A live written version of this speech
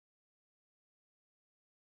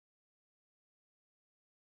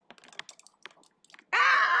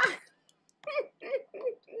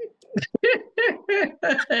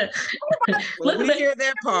Well, Look at we the hear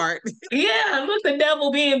that part. yeah, look the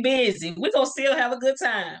devil being busy. We're gonna still have a good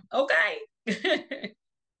time. Okay.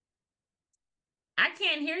 I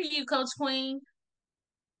can't hear you, Coach Queen.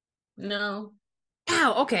 No.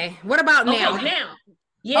 Now, okay. What about Okay, now? now.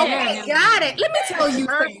 Yeah, Okay, now Yes. we got hear it. you. Let me tell you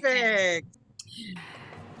something. Perfect.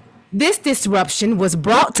 This disruption was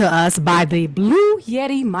brought to us by the Blue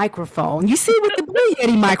Yeti microphone. You see, with the Blue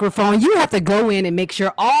Yeti microphone, you have to go in and make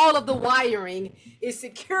sure all of the wiring is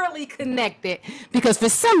securely connected because for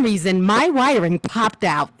some reason my wiring popped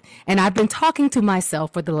out and I've been talking to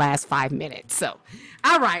myself for the last 5 minutes. So,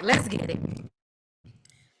 all right, let's get it.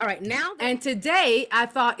 All right, now and today I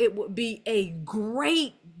thought it would be a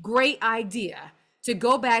great idea to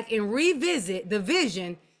go back and revisit the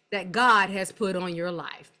vision that God has put on your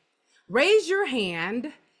life. Raise your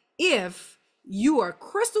hand if you are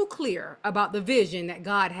crystal clear about the vision that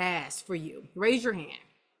God has for you. Raise your hand.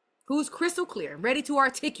 Who's crystal clear, ready to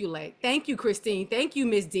articulate? Thank you, Christine. Thank you,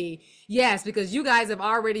 Miss D. Yes, because you guys have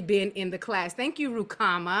already been in the class. Thank you,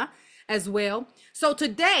 Rukama, as well. So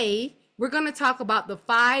today, we're going to talk about the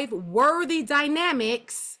 5 worthy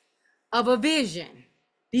dynamics of a vision.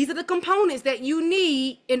 These are the components that you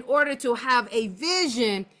need in order to have a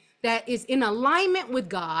vision that is in alignment with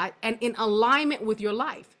God and in alignment with your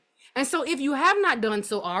life. And so if you have not done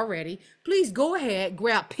so already, please go ahead,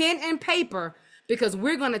 grab pen and paper because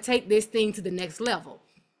we're going to take this thing to the next level.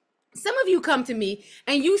 Some of you come to me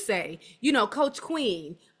and you say, Coach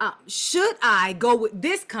Queen, should I go with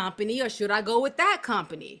this company or should I go with that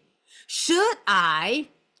company? Should I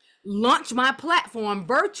launch my platform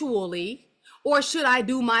virtually or should I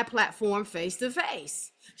do my platform face to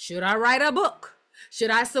face? Should I write a book?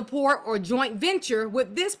 Should I support or joint venture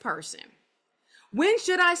with this person? When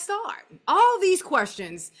should I start? All these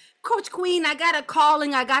questions. Coach Queen, I got a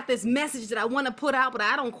calling. I got this message that I want to put out, but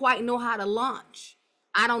I don't quite know how to launch.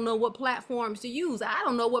 I don't know what platforms to use. I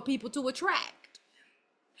don't know what people to attract.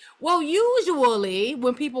 Well, usually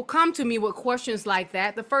when people come to me with questions like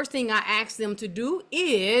that, the first thing I ask them to do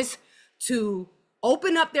is to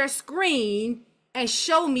open up their screen and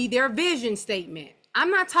show me their vision statement. I'm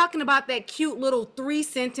not talking about that cute little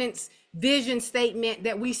 3-sentence vision statement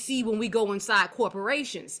that we see when we go inside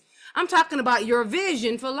corporations. I'm talking about your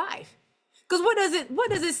vision for life. Because what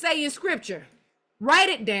does it say in scripture? Write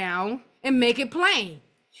it down and make it plain.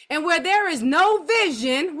 And where there is no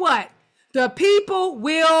vision, what? The people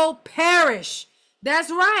will perish. That's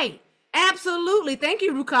right. Absolutely. Thank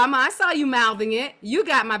you, Rukama. I saw you mouthing it. You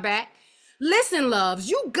got my back. Listen, loves,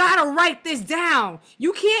 you gotta write this down.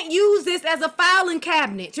 You can't use this as a filing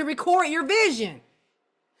cabinet to record your vision.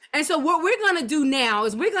 And so what we're going to do now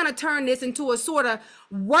is we're going to turn this into a sort of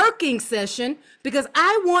working session because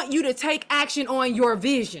I want you to take action on your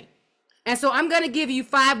vision. And so I'm going to give you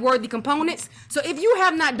 5 worthy components. So if you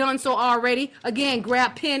have not done so already, again,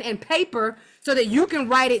 grab pen and paper so that you can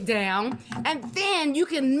write it down and then you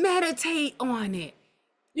can meditate on it.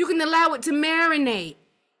 You can allow it to marinate.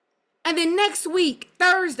 And then next week,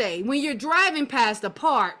 Thursday, when you're driving past the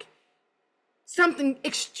park, something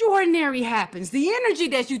extraordinary happens. The energy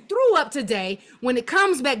that you threw up today, when it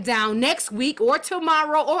comes back down next week or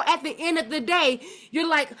tomorrow or at the end of the day, you're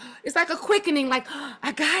like, it's like a quickening, like, oh,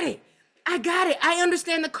 I got it. I got it. I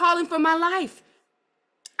understand the calling for my life.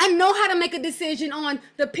 I know how to make a decision on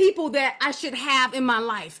the people that I should have in my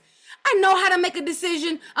life. I know how to make a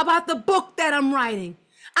decision about the book that I'm writing.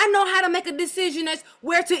 I know how to make a decision as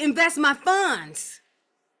where to invest my funds.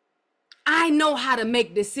 I know how to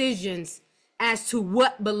make decisions as to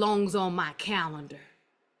what belongs on my calendar.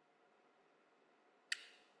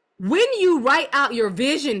 When you write out your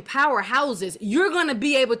vision powerhouses, you're going to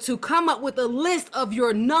be able to come up with a list of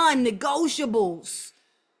your non-negotiables.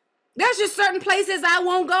 There's just certain places I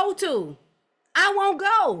won't go to. I won't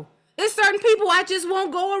go. There's certain people I just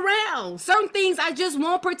won't go around. Certain things I just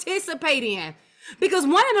won't participate in. Because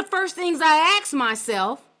one of the first things I ask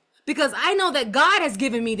myself, because I know that God has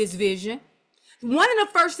given me this vision, one of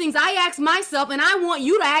the first things I ask myself, and I want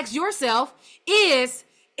you to ask yourself, is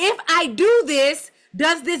if I do this,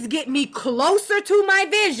 does this get me closer to my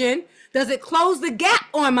vision? Does it close the gap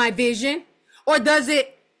on my vision? Or does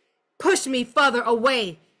it push me further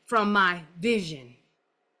away from my vision?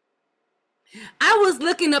 I was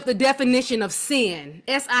looking up the definition of sin,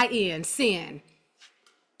 S-I-N, sin,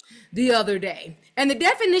 the other day. And the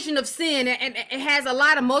definition of sin, and it has a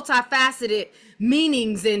lot of multifaceted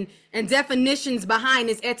meanings and definitions behind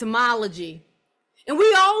its etymology. And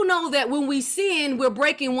we all know that when we sin, we're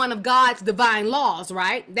breaking one of God's divine laws,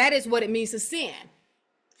 right? That is what it means to sin.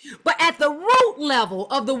 But at the root level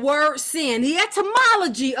of the word sin, the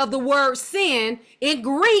etymology of the word sin in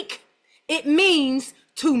Greek It means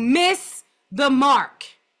to miss the mark.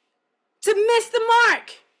 To miss the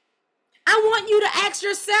mark. I want you to ask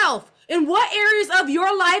yourself, in what areas of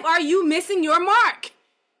your life are you missing your mark?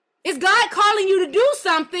 Is God calling you to do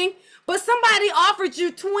something, but somebody offered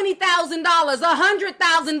you $20,000,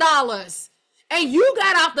 $100,000, and you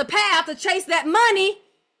got off the path to chase that money?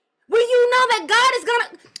 When you know that God is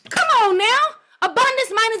gonna, come on now.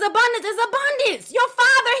 Abundance minus abundance is abundance. Your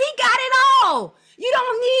Father, He got it all. You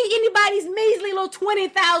don't need anybody's measly little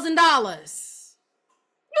 $20,000.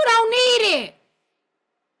 You don't need it.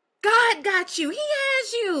 God got you. He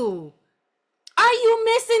has you. Are you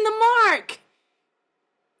missing the mark?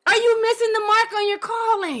 Are you missing the mark on your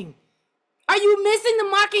calling? Are you missing the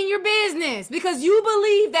mark in your business? Because you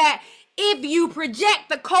believe that if you project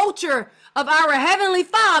the culture of our Heavenly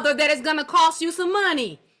Father, that it's going to cost you some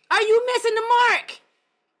money. Are you missing the mark?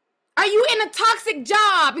 Are you in a toxic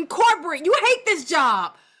job in corporate? You hate this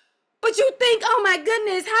job, but you think, oh my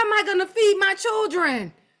goodness, how am I going to feed my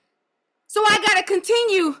children? So I got to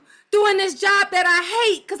continue doing this job that I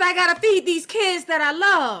hate because I got to feed these kids that I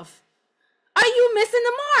love. Are you missing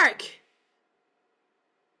the mark?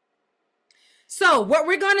 So what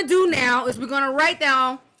we're going to do now is we're going to write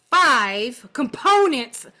down 5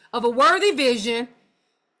 components of a worthy vision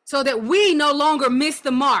so that we no longer miss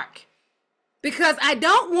the mark. Because I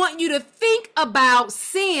don't want you to think about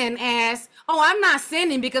sin as, oh, I'm not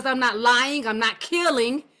sinning because I'm not lying, I'm not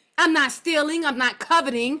killing, I'm not stealing, I'm not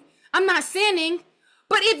coveting, I'm not sinning.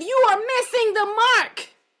 But if you are missing the mark,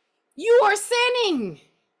 you are sinning.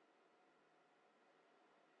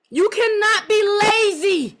 You cannot be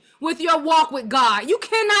lazy with your walk with God. You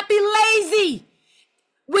cannot be lazy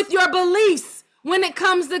with your beliefs when it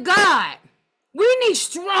comes to God. We need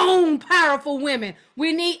strong, powerful women.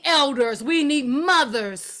 We need elders. We need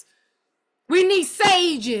mothers. We need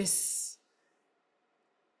sages.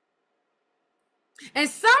 And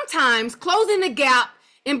sometimes closing the gap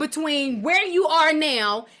in between where you are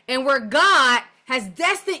now and where God has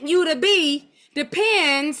destined you to be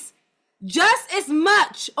depends just as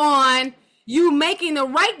much on you making the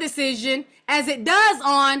right decision as it does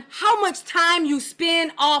on how much time you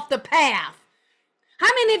spend off the path. How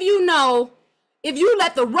many of you know if you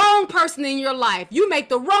let the wrong person in your life, you make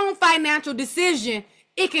the wrong financial decision,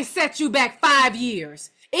 it can set you back 5 years.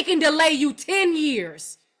 It can delay you 10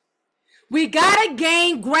 years. We got to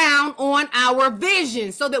gain ground on our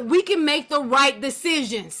vision so that we can make the right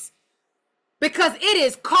decisions. Because it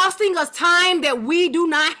is costing us time that we do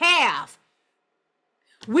not have.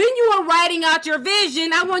 When you are writing out your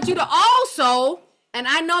vision, I want you to also, and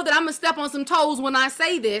I know that I'm going to step on some toes when I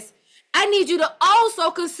say this, I need you to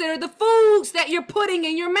also consider the foods that you're putting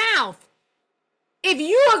in your mouth. If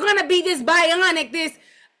you are going to be this bionic, this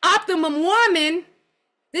optimum woman,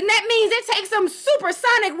 then that means it takes some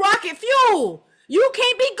supersonic rocket fuel. You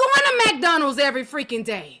can't be going to McDonald's every freaking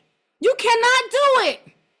day. You cannot do it.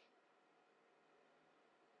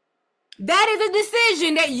 That is a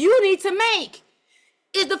decision that you need to make.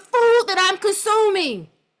 Is the food that I'm consuming,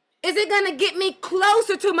 is it going to get me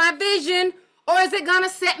closer to my vision, or is it going to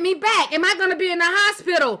set me back? Am I going to be in the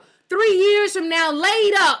hospital 3 years from now,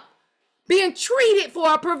 laid up, being treated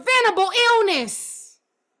for a preventable illness?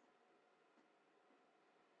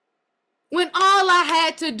 When all I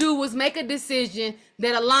had to do was make a decision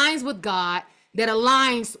that aligns with God, that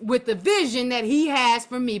aligns with the vision that He has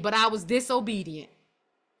for me, but I was disobedient.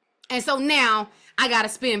 And so now I got to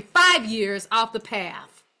spend 5 years off the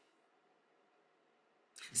path.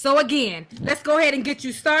 So again, let's go ahead and get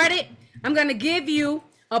you started. I'm going to give you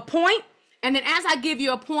a point, and then as I give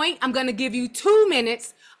you a point, I'm going to give you 2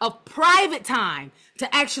 minutes of private time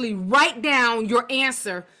to actually write down your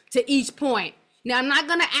answer to each point. Now, I'm not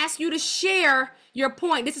going to ask you to share your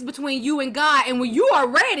point. This is between you and God, and when you are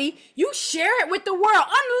ready, you share it with the world.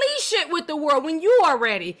 Unleash it with the world when you are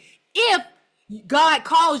ready. If God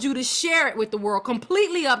calls you to share it with the world,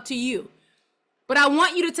 completely up to you. But I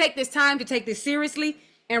want you to take this time to take this seriously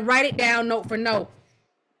and write it down note for note.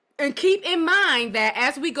 And keep in mind that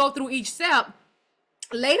as we go through each step,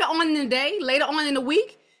 later on in the day, later on in the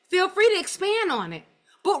week, feel free to expand on it,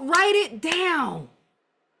 but write it down.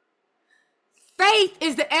 Faith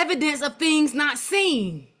is the evidence of things not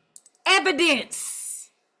seen. Evidence.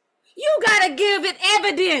 You got to give it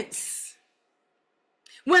evidence.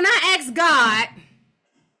 When I asked God,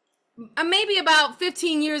 maybe about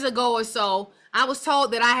 15 years ago or so, I was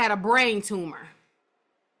told that I had a brain tumor.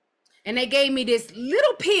 And they gave me this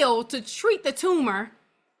little pill to treat the tumor.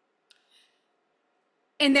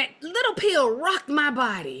 And that little pill rocked my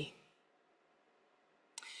body.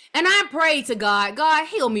 And I prayed to God, God,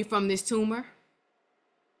 heal me from this tumor.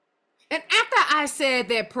 And after I said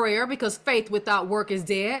that prayer, because faith without work is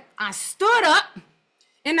dead, I stood up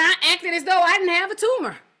and I acted as though I didn't have a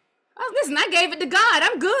tumor. Listen, I gave it to God.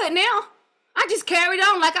 I'm good now. I just carried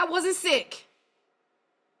on like I wasn't sick.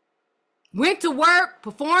 Went to work,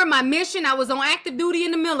 performed my mission. I was on active duty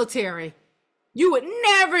in the military. You would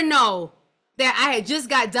never know that I had just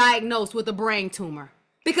got diagnosed with a brain tumor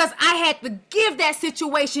because I had to give that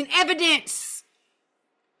situation evidence.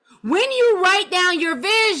 When you write down your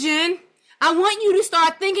vision, I want you to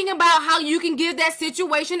start thinking about how you can give that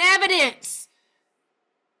situation evidence.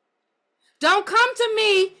 Don't come to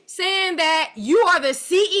me saying that you are the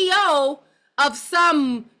CEO of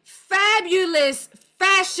some fabulous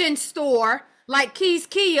fashion store like Keys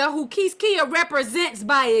Kia, who Keys Kia represents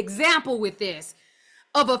by example with this,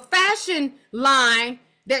 of a fashion line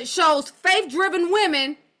that shows faith-driven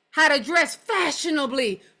women how to dress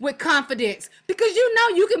fashionably with confidence. Because you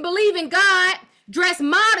know you can believe in God, dress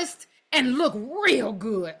modest, and look real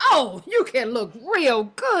good. Oh, you can look real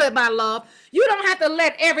good, my love. You don't have to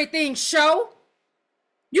let everything show.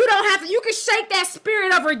 You don't have to, you can shake that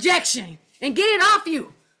spirit of rejection and get it off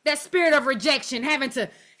you. That spirit of rejection, having to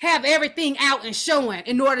have everything out and showing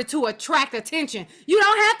in order to attract attention. You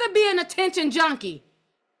don't have to be an attention junkie.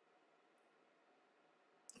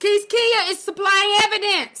 Keys Kia is supplying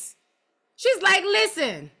evidence. She's like,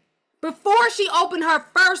 listen, before she opened her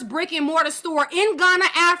first brick and mortar store in Ghana,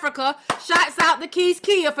 Africa, shouts out to Keys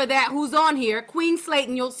Kia for that, who's on here, Queen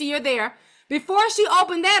Slayton, you'll see her there. Before she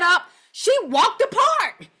opened that up, she walked the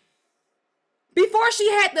part. Before she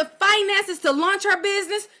had the finances to launch her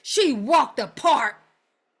business, she walked the part.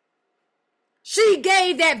 She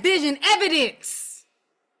gave that vision evidence.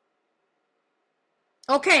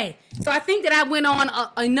 Okay, so I think that I went on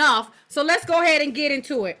enough. So let's go ahead and get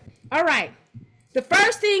into it. All right. The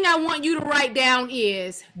first thing I want you to write down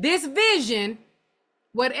is this vision,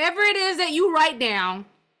 whatever it is that you write down,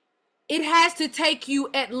 it has to take you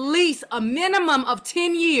at least a minimum of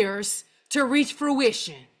 10 years to reach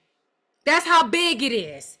fruition. That's how big it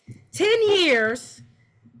is. 10 years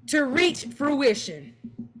to reach fruition.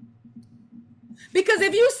 Because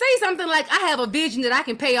if you say something like, I have a vision that I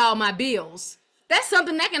can pay all my bills, that's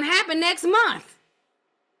something that can happen next month.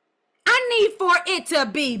 I need for it to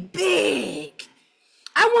be big.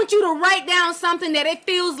 I want you to write down something that it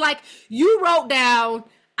feels like you wrote down,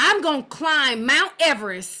 I'm going to climb Mount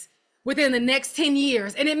Everest within the next 10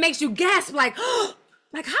 years. And it makes you gasp like, oh,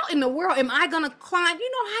 like how in the world am I going to climb?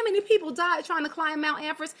 You know how many people died trying to climb Mount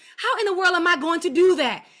Everest? How in the world am I going to do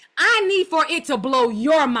that? I need for it to blow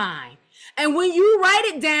your mind. And when you write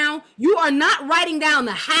it down, you are not writing down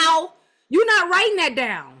the how. You're not writing that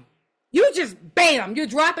down. You just, bam, you're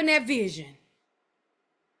dropping that vision.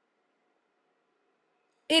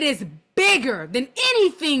 It is bigger than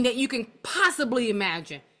anything that you can possibly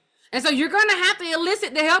imagine. And so you're going to have to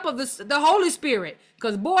elicit the help of the Holy Spirit.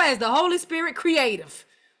 Because boy, is the Holy Spirit creative.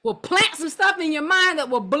 Will plant some stuff in your mind that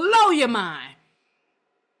will blow your mind.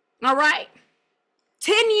 All right?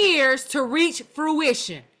 10 years to reach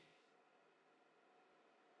fruition.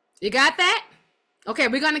 You got that? Okay,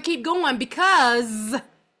 we're going to keep going because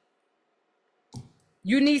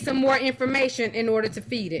you need some more information in order to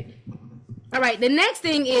feed it. All right, the next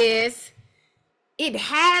thing is it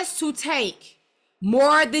has to take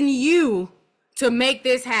more than you to make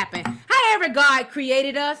this happen. However God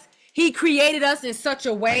created us, he created us in such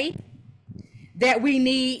a way that we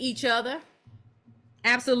need each other.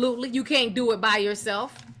 Absolutely. You can't do it by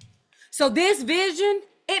yourself. So this vision,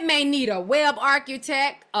 it may need a web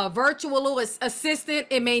architect, a virtual assistant.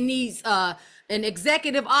 It may need an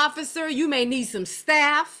executive officer. You may need some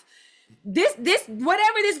staff. This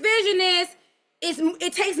whatever this vision is,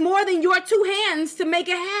 it takes more than your two hands to make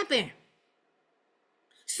it happen.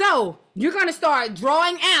 So you're going to start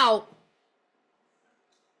drawing out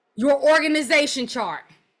your organization chart.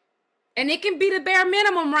 And it can be the bare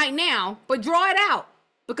minimum right now, but draw it out.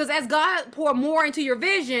 Because as God pour more into your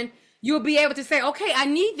vision, you'll be able to say, okay, I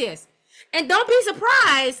need this. And don't be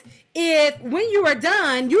surprised if when you are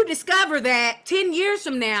done, you discover that 10 years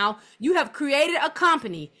from now, you have created a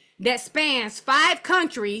company that spans 5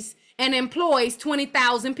 countries and employs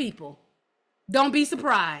 20,000 people. Don't be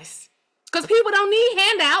surprised. Because people don't need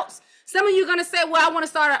handouts. Some of you are going to say, well, I want to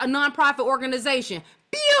start a nonprofit organization.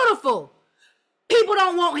 Beautiful. People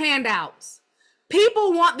don't want handouts.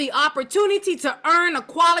 People want the opportunity to earn a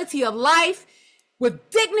quality of life with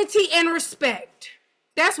dignity and respect.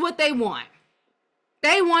 That's what they want.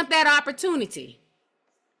 They want that opportunity.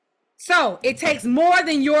 So it takes more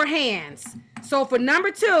than your hands. So for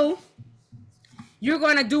number 2, you're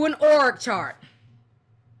going to do an org chart.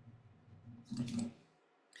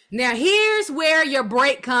 Now, here's where your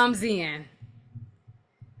break comes in.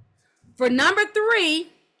 For number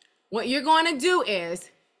 3, what you're going to do is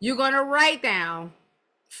you're going to write down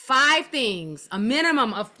 5 things, a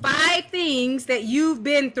minimum of 5 things that you've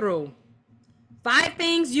been through. 5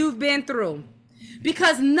 things you've been through.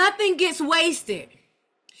 Because nothing gets wasted.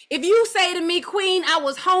 If you say to me, Queen, I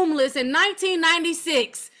was homeless in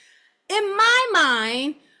 1996, in my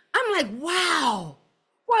mind, I'm like, wow,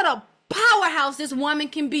 what a powerhouse this woman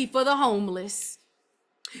can be for the homeless.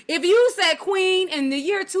 If you said, Queen, in the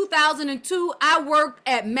year 2002, I worked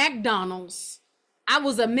at McDonald's. I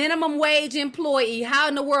was a minimum wage employee. How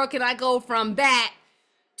in the world can I go from that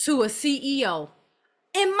to a CEO?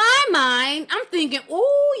 In my mind, I'm thinking,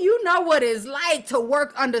 oh, you know what it's like to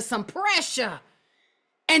work under some pressure.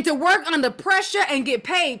 And to work under pressure and get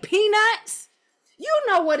paid peanuts. You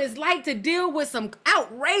know what it's like to deal with some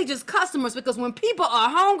outrageous customers, because when people are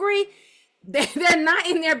hungry, they're not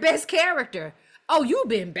in their best character. Oh, you've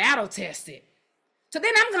been battle tested. So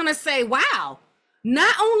then I'm going to say, wow,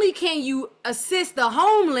 not only can you assist the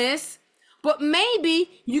homeless, but maybe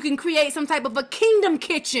you can create some type of a kingdom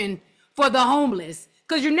kitchen for the homeless.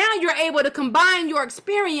 Because you're able to combine your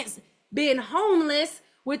experience being homeless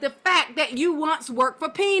with the fact that you once worked for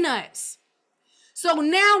peanuts. So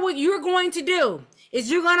now what you're going to do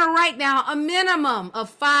is you're going to write down a minimum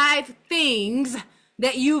of 5 things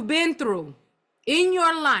that you've been through in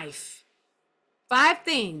your life. 5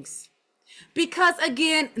 things. Because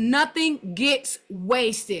again, nothing gets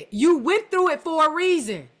wasted. You went through it for a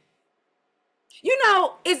reason. You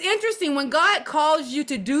know, it's interesting when God calls you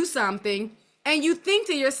to do something and you think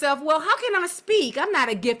to yourself, well, how can I speak? I'm not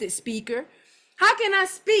a gifted speaker. How can I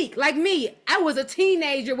speak? Like me, I was a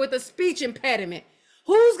teenager with a speech impediment.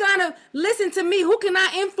 Who's gonna listen to me? Who can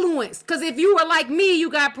I influence? Because if you were like me, you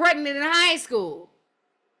got pregnant in high school.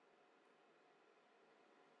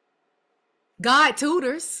 God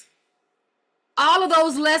tutors. All of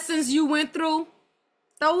those lessons you went through,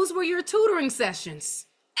 those were your tutoring sessions.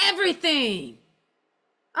 Everything.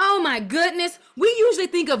 Oh my goodness. We usually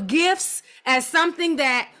think of gifts as something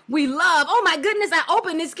that we love. Oh my goodness, I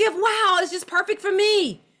opened this gift. Wow, it's just perfect for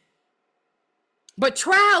me. But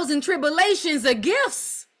trials and tribulations are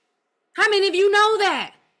gifts. How many of you know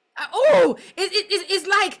that? It's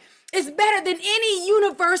like it's better than any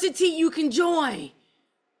university you can join.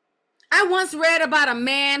 I once read about a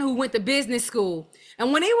man who went to business school.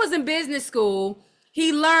 And when he was in business school,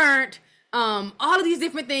 he learned all of these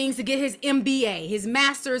different things to get his MBA, his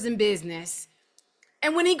master's in business.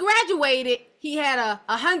 And when he graduated, he had a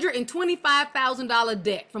 $125,000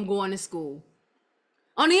 debt from going to school.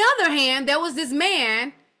 On the other hand, there was this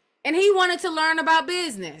man, and he wanted to learn about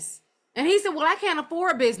business. And he said, well, I can't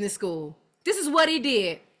afford business school. This is what he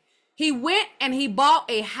did. He went and he bought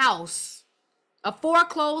a house, a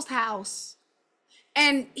foreclosed house.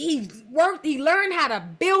 And he learned how to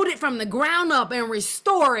build it from the ground up and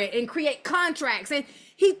restore it and create contracts. And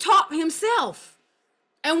he taught himself.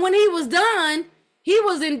 And when he was done, he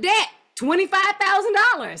was in debt,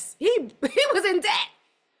 $25,000. He was in debt.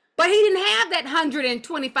 But he didn't have that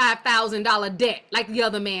 $125,000 debt like the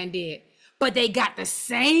other man did. But they got the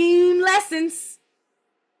same lessons.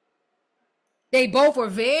 They both were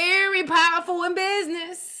very powerful in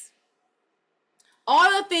business.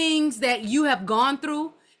 All the things that you have gone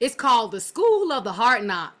through is called the school of the hard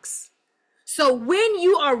knocks. So when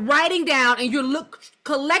you are writing down and you're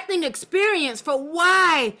collecting experience for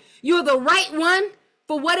why you're the right one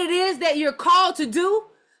for what it is that you're called to do,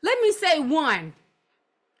 let me say one.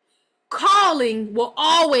 Calling will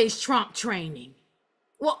always trump training.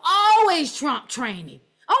 Will always trump training.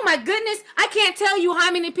 Oh my goodness, I can't tell you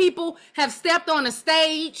how many people have stepped on a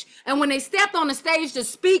stage, and when they stepped on the stage to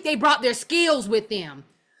speak, they brought their skills with them.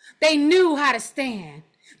 They knew how to stand.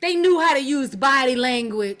 They knew how to use body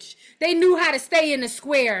language. They knew how to stay in the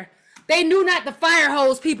square. They knew not to fire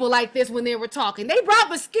hose people like this when they were talking. They brought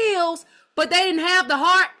the skills, but they didn't have the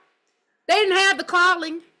heart. They didn't have the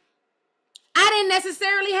calling. I didn't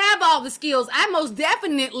necessarily have all the skills. I most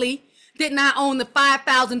definitely did not own the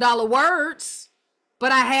 $5,000 words,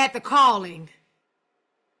 but I had the calling.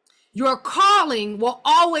 Your calling will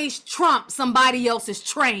always trump somebody else's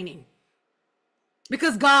training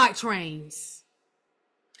because God trains.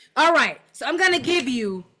 All right, so I'm going to give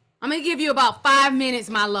you about 5 minutes,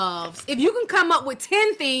 my loves. If you can come up with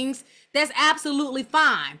 10 things, that's absolutely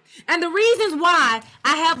fine. And the reasons why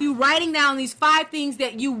I have you writing down these 5 things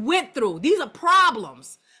that you went through, these are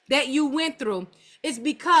problems that you went through, is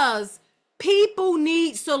because people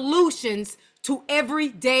need solutions to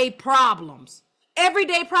everyday problems.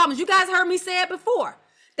 Everyday problems. You guys heard me say it before.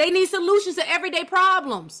 They need solutions to everyday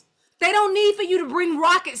problems. They don't need for you to bring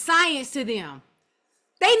rocket science to them.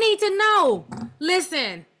 They need to know.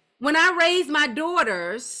 Listen, when I raised my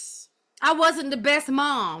daughters, I wasn't the best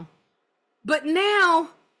mom, but now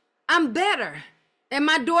I'm better. And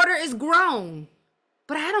my daughter is grown,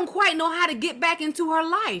 but I don't quite know how to get back into her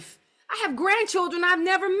life. I have grandchildren I've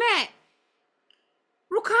never met.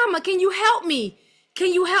 Rukama, can you help me?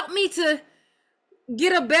 Can you help me to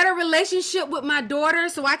get a better relationship with my daughter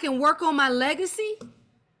so I can work on my legacy?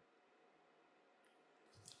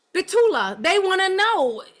 Betula, they want to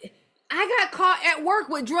know. I got caught at work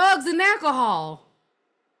with drugs and alcohol.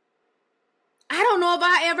 I don't know if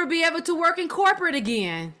I'll ever be able to work in corporate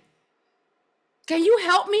again. Can you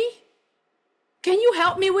help me? Can you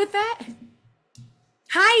help me with that?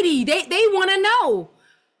 Heidi, they want to know.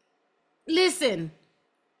 Listen,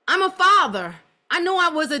 I'm a father. I know I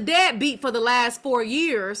was a deadbeat for the last 4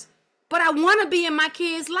 years, but I want to be in my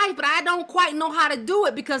kid's life, but I don't quite know how to do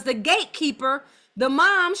it because the gatekeeper, the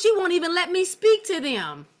mom, she won't even let me speak to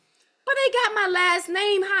them. But they got my last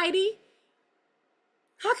name, Heidi.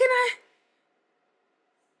 How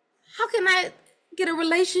can I get a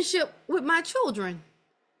relationship with my children?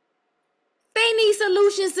 They need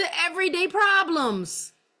solutions to everyday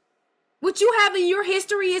problems. What you have in your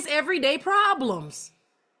history is everyday problems.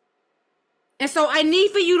 And so I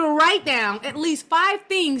need for you to write down at least 5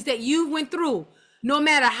 things that you went through, no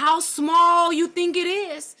matter how small you think it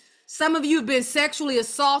is. Some of you have been sexually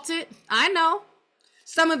assaulted. I know.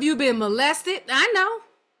 Some of you have been molested. I know.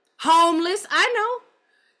 Homeless. I know.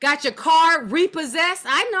 Got your car repossessed.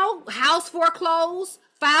 I know. House foreclosed.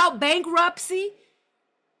 Filed bankruptcy.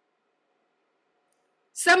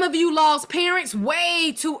 Some of you lost parents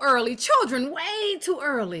way too early. Children way too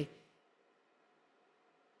early.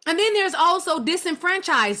 And then there's also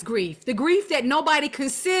disenfranchised grief, the grief that nobody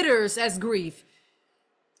considers as grief.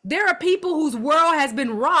 There are people whose world has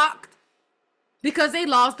been rocked because they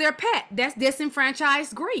lost their pet. That's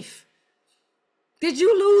disenfranchised grief. Did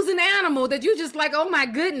you lose an animal that you just like, oh my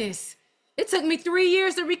goodness, it took me 3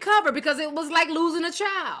 years to recover because it was like losing a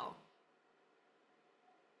child?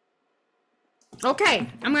 Okay,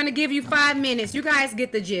 I'm going to give you 5 minutes. You guys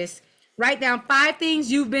get the gist. Write down 5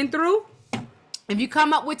 things you've been through. If you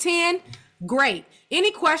come up with 10, great.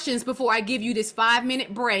 Any questions before I give you this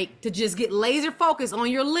 5-minute break to just get laser focused on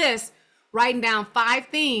your list, writing down 5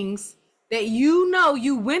 things that you know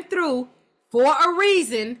you went through for a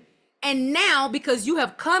reason, and now because you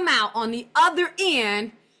have come out on the other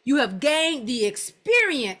end, you have gained the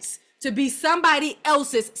experience to be somebody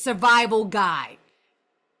else's survival guide.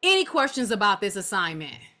 Any questions about this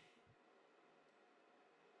assignment?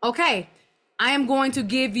 Okay, I am going to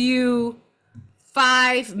give you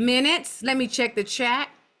 5 minutes. Let me check the chat.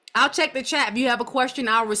 I'll check the chat. If you have a question,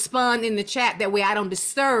 I'll respond in the chat. That way I don't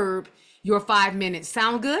disturb your 5 minutes.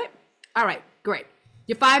 Sound good? All right, great.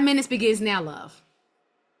 Your 5 minutes begins now, love.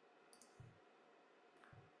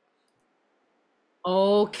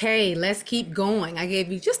 Okay, let's keep going. I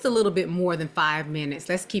gave you just a little bit more than 5 minutes.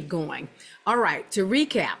 Let's keep going. All right, to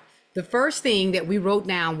recap, the first thing that we wrote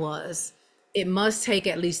down was it must take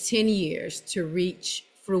at least 10 years to reach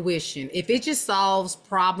fruition. If it just solves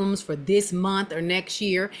problems for this month or next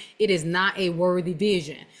year, it is not a worthy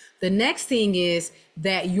vision. The next thing is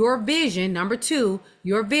that your vision, number 2,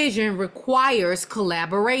 your vision requires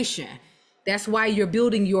collaboration. That's why you're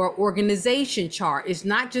building your organization chart. It's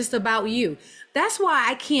not just about you. That's why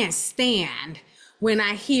I can't stand when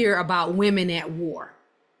I hear about women at war.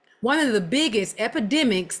 One of the biggest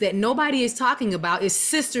epidemics that nobody is talking about is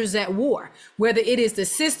sisters at war, whether it is the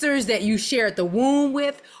sisters that you share at the womb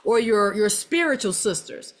with or your spiritual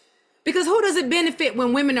sisters. Because who does it benefit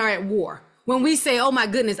when women are at war? When we say, oh my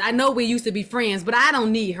goodness, I know we used to be friends, but I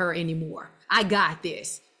don't need her anymore. I got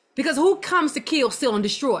this. Because who comes to kill, steal, and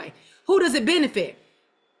destroy? Who does it benefit?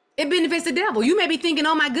 It benefits the devil. You may be thinking,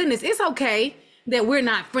 oh my goodness, it's okay that we're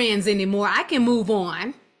not friends anymore. I can move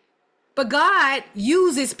on. But God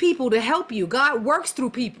uses people to help you. God works through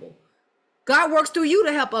people. God works through you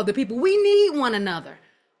to help other people. We need one another.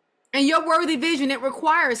 And your worthy vision, it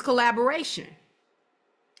requires collaboration.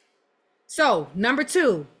 So, number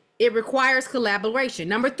 2, it requires collaboration.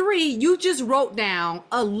 Number 3, you just wrote down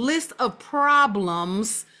a list of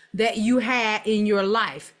problems that you had in your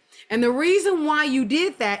life. And the reason why you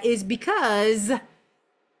did that is because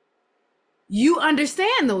you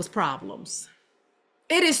understand those problems.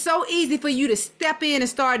 It is so easy for you to step in and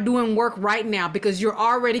start doing work right now because you're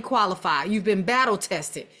already qualified. You've been battle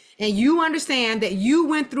tested and you understand that you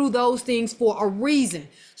went through those things for a reason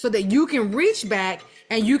so that you can reach back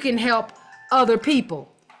and you can help other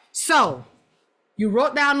people. So you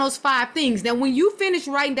wrote down those 5 things. Now, when you finish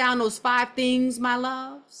writing down those 5 things, my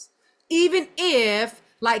loves, Even if,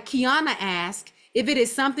 like Kiana asked, if it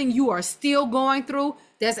is something you are still going through,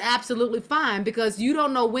 that's absolutely fine, because you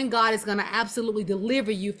don't know when God is going to absolutely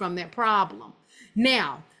deliver you from that problem.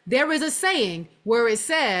 Now, there is a saying where it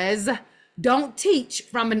says, don't teach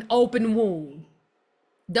from an open wound.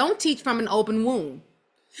 Don't teach from an open wound.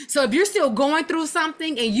 So if you're still going through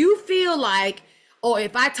something and you feel like, oh,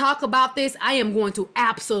 if I talk about this, I am going to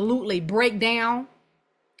absolutely break down.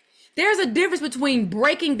 There's a difference between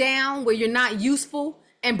breaking down where you're not useful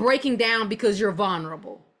and breaking down because you're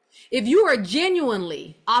vulnerable. If you are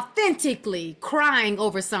genuinely, authentically crying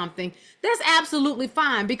over something, that's absolutely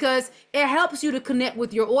fine, because it helps you to connect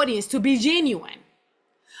with your audience, to be genuine.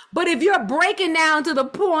 But if you're breaking down to the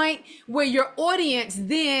point where your audience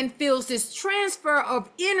then feels this transfer of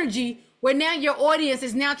energy, where now your audience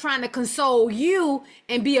is now trying to console you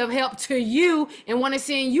and be of help to you and want to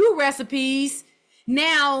send you recipes,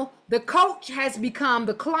 now the coach has become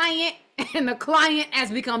the client and the client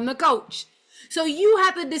has become the coach. So you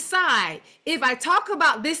have to decide, if I talk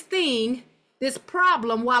about this thing, this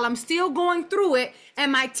problem, while I'm still going through it,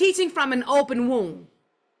 am I teaching from an open wound?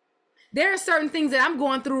 There are certain things that I'm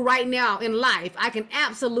going through right now in life. I can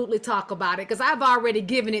absolutely talk about it because I've already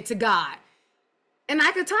given it to God. And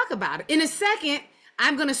I can talk about it. In a second,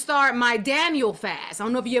 I'm going to start my Daniel fast. I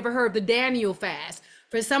don't know if you ever heard the Daniel fast.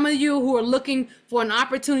 For some of you who are looking for an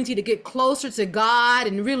opportunity to get closer to God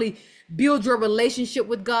and really build your relationship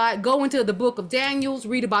with God, go into the book of Daniel,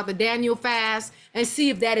 read about the Daniel fast, and see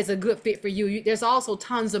if that is a good fit for you. There's also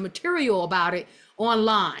tons of material about it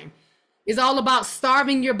online. It's all about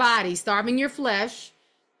starving your body, starving your flesh.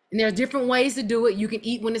 And there are different ways to do it. You can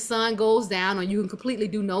eat when the sun goes down, or you can completely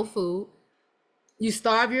do no food. You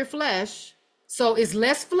starve your flesh. So it's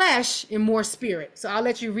less flesh and more spirit. So I'll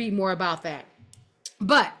let you read more about that.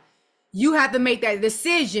 But you have to make that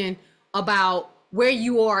decision about where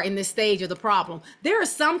you are in the stage of the problem. There are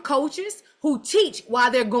some coaches who teach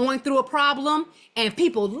while they're going through a problem, and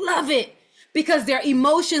people love it because their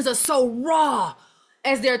emotions are so raw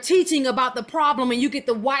as they're teaching about the problem, and you get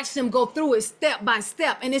to watch them go through it step by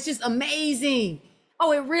step. And it's just amazing.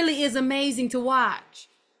 Oh, it really is amazing to watch.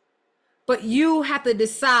 But you have to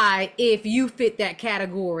decide if you fit that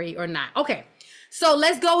category or not. Okay, so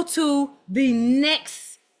let's go to the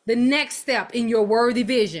next step in your worthy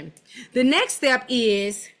vision. The next step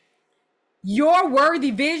is your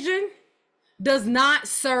worthy vision does not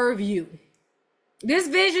serve you. This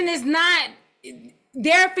vision is not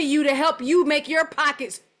there for you to help you make your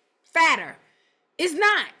pockets fatter. It's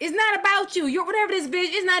not about you. Whatever this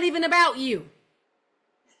vision is, not even about you.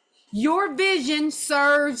 Your vision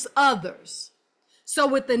serves others. So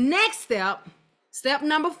with the next step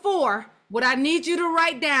number 4, what I need you to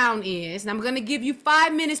write down is, and I'm going to give you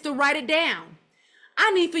 5 minutes to write it down.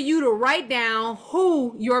 I need for you to write down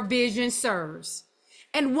who your vision serves.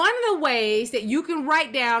 And one of the ways that you can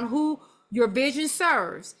write down who your vision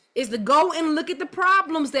serves is to go and look at the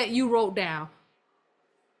problems that you wrote down.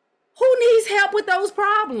 Who needs help with those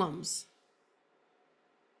problems?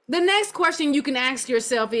 The next question you can ask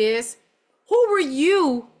yourself is, who were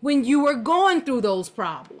you when you were going through those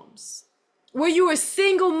problems? Were you a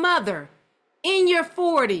single mother in your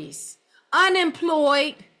 40s,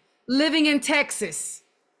 unemployed, living in Texas?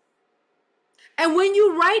 And when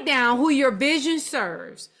you write down who your vision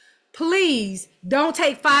serves, please don't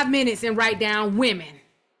take 5 minutes and write down women.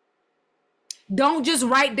 Don't just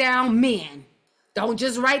write down men. Don't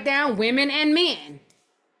just write down women and men.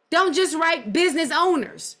 Don't just write business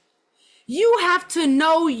owners. You have to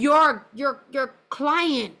know your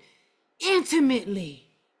client intimately.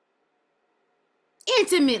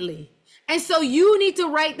 Intimately. And so you need to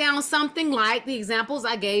write down something like the examples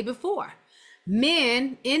I gave before.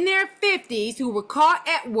 Men in their 50s who were caught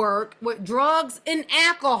at work with drugs and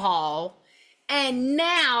alcohol, and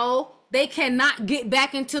now they cannot get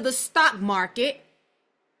back into the stock market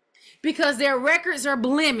because their records are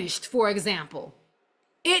blemished, for example.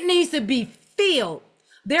 It needs to be filled.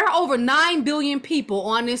 There are over 9 billion people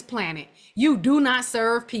on this planet. You do not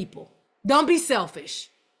serve people. Don't be selfish.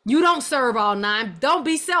 You don't serve all 9. Don't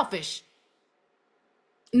be selfish.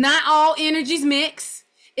 Not all energies mix.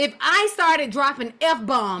 If I started dropping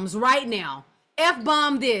F-bombs right now,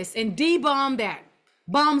 F-bomb this and D-bomb that.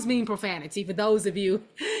 Bombs mean profanity for those of you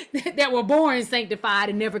that were born sanctified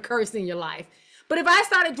and never cursed in your life. But if I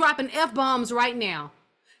started dropping F-bombs right now,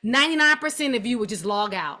 99% of you would just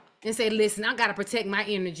log out and say, listen, I got to protect my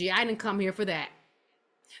energy. I didn't come here for that.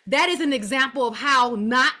 That is an example of how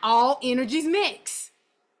not all energies mix.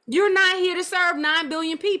 You're not here to serve 9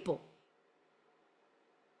 billion people.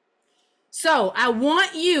 So I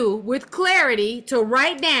want you with clarity to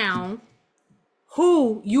write down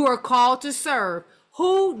who you are called to serve.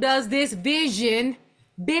 Who does this vision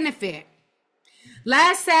benefit?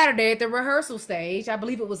 Last Saturday at the rehearsal stage, I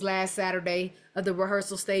believe it was last Saturday of the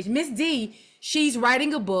rehearsal stage, Miss D, she's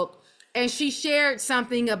writing a book, and she shared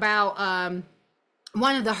something about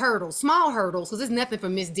one of the hurdles, small hurdles, because it's nothing for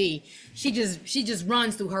Miss D. She just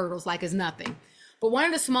runs through hurdles like it's nothing. But one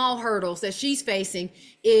of the small hurdles that she's facing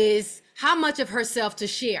is how much of herself to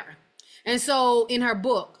share. And so in her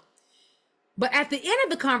book, but at the end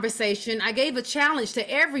of the conversation, I gave a challenge to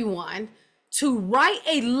everyone to write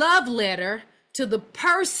a love letter to the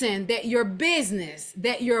person that your business,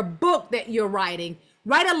 that your book that you're writing.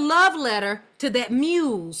 Write a love letter to that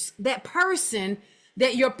muse, that person,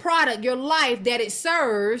 that your product, your life, that it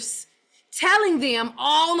serves, telling them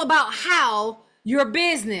all about how your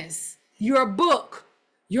business, your book,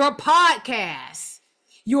 your podcast,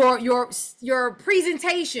 your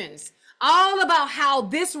presentations, all about how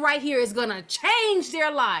this right here is gonna change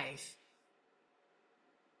their life.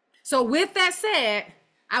 So with that said,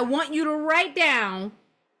 I want you to write down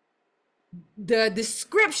the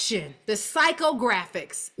description, the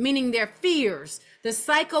psychographics, meaning their fears, the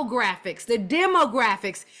psychographics, the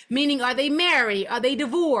demographics, meaning are they married? Are they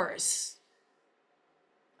divorced?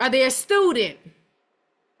 Are they a student?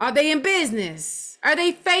 Are they in business? Are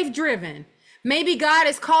they faith-driven? Maybe God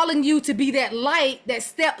is calling you to be that light that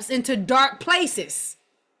steps into dark places.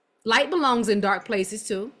 Light belongs in dark places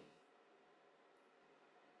too.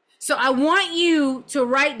 So I want you to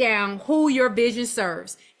write down who your vision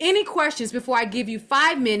serves. Any questions before I give you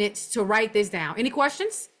 5 minutes to write this down? Any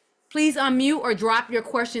questions? Please unmute or drop your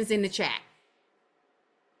questions in the chat.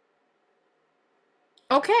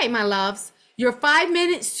 Okay, my loves, your 5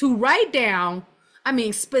 minutes to write down,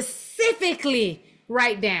 specifically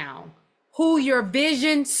write down who your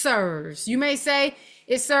vision serves. You may say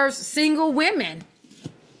it serves single women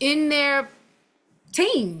in their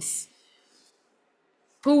teens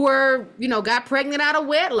who were, got pregnant out of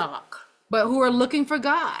wedlock, but who are looking for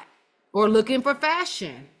God or looking for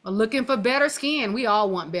fashion or looking for better skin. We all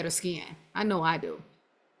want better skin. I know I do.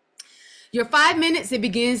 Your 5 minutes, it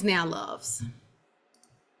begins now, loves.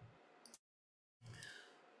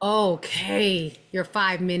 Okay, your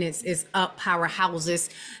 5 minutes is up, powerhouses.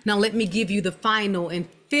 Now let me give you the final and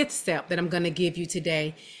fifth step that I'm going to give you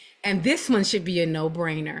today. And this one should be a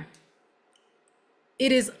no-brainer.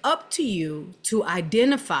 It is up to you to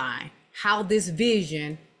identify how this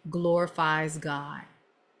vision glorifies God.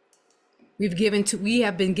 We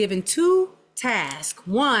have been given 2 tasks.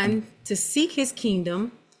 One, to seek his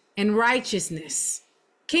kingdom and righteousness.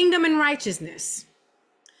 Kingdom and righteousness.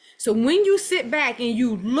 So when you sit back and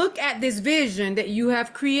you look at this vision that you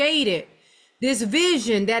have created, this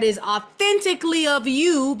vision that is authentically of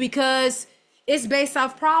you because it's based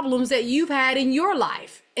off problems that you've had in your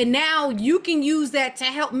life. And now you can use that to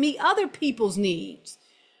help meet other people's needs.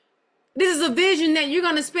 This is a vision that you're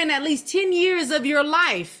going to spend at least 10 years of your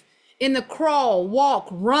life in the crawl, walk,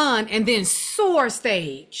 run, and then soar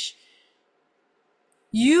stage.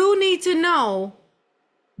 You need to know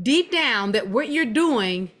deep down that what you're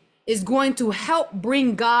doing is going to help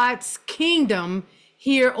bring God's kingdom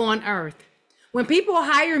here on earth. When people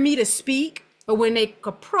hire me to speak, or when they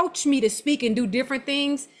approach me to speak and do different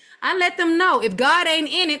things, I let them know if God ain't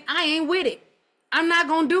in it, I ain't with it. I'm not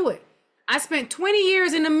going to do it. I spent 20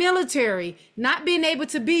 years in the military not being able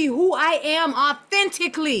to be who I am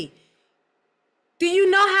authentically. Do you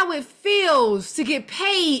know how it feels to get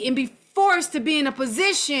paid and be forced to be in a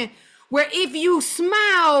position where if you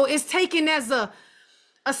smile, it's taken as a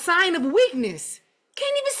sign of weakness?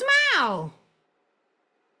 Can't even smile.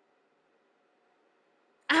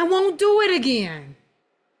 I won't do it again.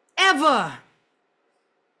 Ever.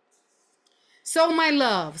 So my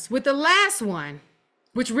loves, with the last one,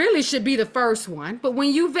 which really should be the first one, but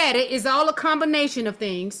when you vet it, it's all a combination of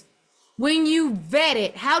things. When you vet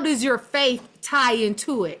it, how does your faith tie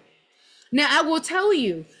into it? Now, I will tell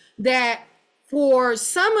you that for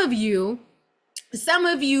some of you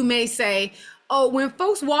may say, oh, when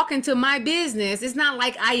folks walk into my business, it's not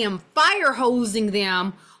like I am fire hosing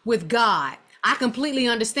them with God. I completely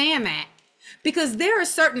understand that because there are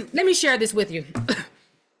certain, let me share this with you.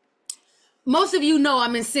 Most of you know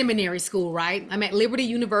I'm in seminary school, right? I'm at Liberty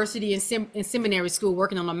University in seminary school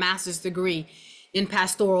working on a master's degree in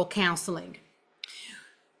pastoral counseling.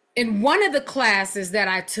 In one of the classes that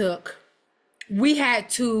I took, we had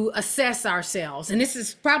to assess ourselves, and this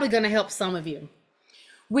is probably going to help some of you.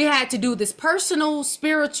 We had to do this personal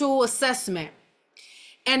spiritual assessment.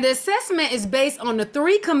 And the assessment is based on the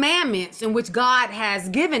 3 commandments in which God has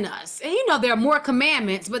given us. And there are more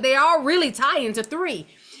commandments, but they all really tie into 3.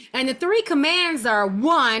 And the 3 commands are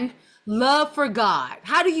 1, Love for God.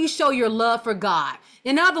 How do you show your love for God?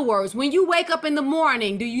 In other words, when you wake up in the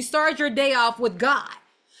morning, do you start your day off with God?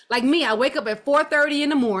 Like me, I wake up at 4:30 in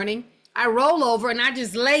the morning. I roll over and I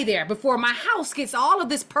just lay there before my house gets all of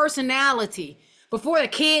this personality. Before the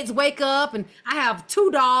kids wake up, and I have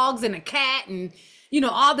 2 dogs and a cat and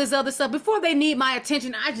all this other stuff. Before they need my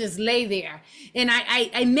attention, I just lay there and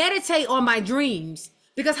I meditate on my dreams.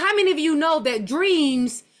 Because how many of you know that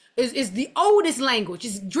dreams is the oldest language?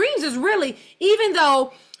 Dreams is really, even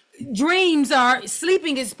though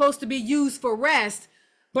sleeping is supposed to be used for rest,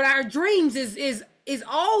 but our dreams is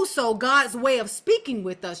also God's way of speaking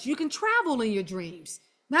with us. You can travel in your dreams.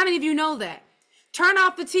 How many of you know that? Turn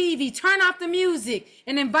off the TV, turn off the music,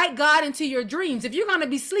 and invite God into your dreams. If you're going to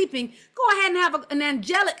be sleeping, go ahead and have an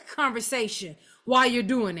angelic conversation while you're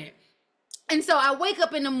doing it. And so I wake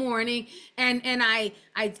up in the morning and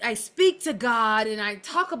I speak to God and I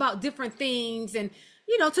talk about different things and,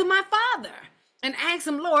 to my Father and ask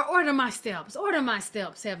him, Lord, order my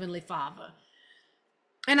steps, Heavenly Father.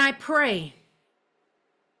 And I pray.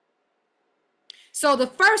 So the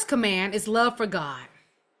first command is love for God.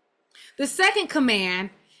 The second command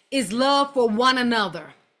is love for one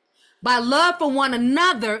another. By love for one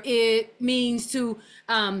another, it means to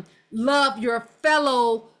love your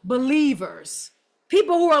fellow believers,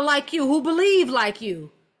 people who are like you, who believe like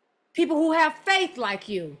you, people who have faith like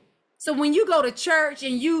you. So when you go to church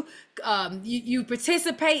and you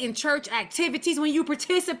participate in church activities, when you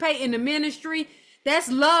participate in the ministry,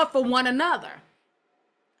 that's love for one another.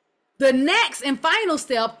 The next and final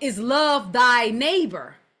step is love thy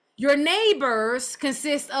neighbor. Your neighbors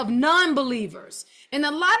consist of non-believers. And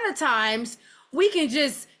a lot of times we can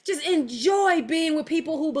just enjoy being with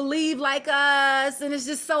people who believe like us. And it's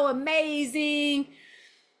just so amazing.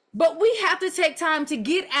 But we have to take time to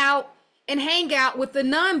get out and hang out with the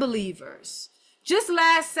non-believers. Just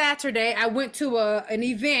last Saturday, I went to an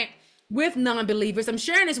event with non-believers. I'm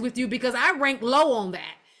sharing this with you because I rank low on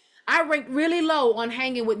that. I rank really low on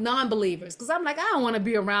hanging with non-believers because I'm like, I don't want to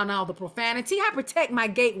be around all the profanity. I protect my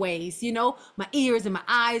gateways, my ears and my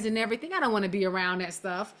eyes and everything. I don't want to be around that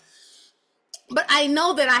stuff. But I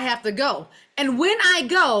know that I have to go. And when I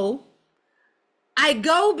go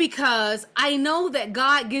because I know that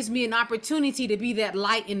God gives me an opportunity to be that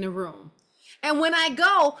light in the room. And when I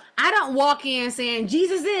go, I don't walk in saying,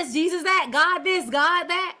 Jesus this, Jesus that, God this, God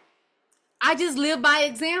that. I just live by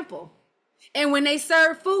example. And when they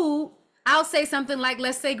serve food, I'll say something like,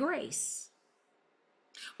 let's say grace.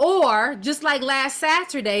 Or just like last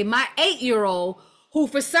Saturday, my 8-year-old, who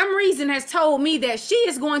for some reason has told me that she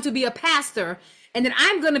is going to be a pastor and that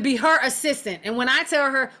I'm going to be her assistant. And when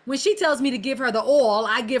she tells me to give her the oil,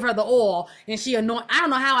 I give her the oil and she I don't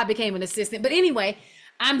know how I became an assistant, but anyway,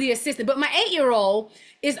 I'm the assistant. But my 8-year-old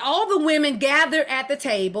is all the women gathered at the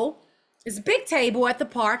table. It's a big table at the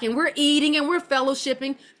park and we're eating and we're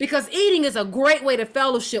fellowshipping because eating is a great way to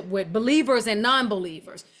fellowship with believers and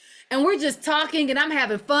non-believers. And we're just talking and I'm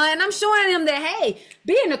having fun. And I'm showing them that, hey,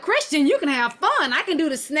 being a Christian, you can have fun. I can do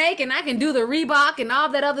the snake and I can do the Reebok and all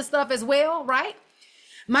that other stuff as well, right?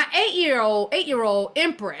 My 8-year-old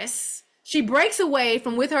Empress, she breaks away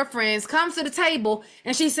from with her friends, comes to the table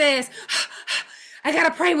and she says, I got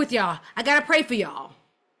to pray with y'all. I got to pray for y'all.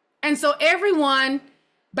 And so everyone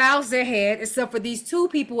bows their head except for these 2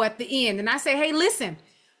 people at the end. And I say, hey, listen,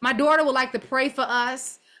 my daughter would like to pray for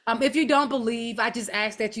us. If you don't believe, I just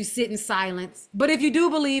ask that you sit in silence. But if you do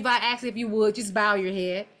believe, I ask if you would just bow your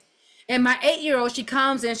head. And my 8-year-old, she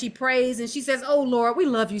comes and she prays and she says, oh, Lord, we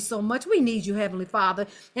love you so much. We need you, Heavenly Father.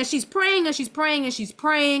 And she's praying and she's praying and she's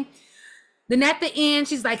praying. Then at the end,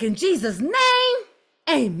 she's like, in Jesus' name,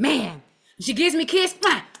 amen. She gives me a kiss,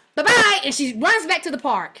 bye-bye, and she runs back to the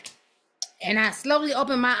park. And I slowly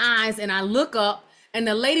open my eyes and I look up and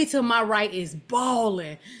the lady to my right is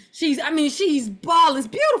bawling. She's bawling. It's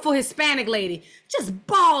beautiful Hispanic lady, just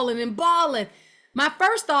bawling and bawling. My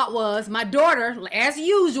first thought was my daughter, as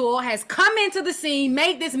usual, has come into the scene,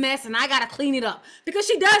 made this mess, and I got to clean it up because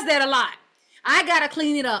she does that a lot. I got to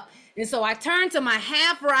clean it up. And so I turn to my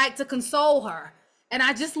half right to console her. And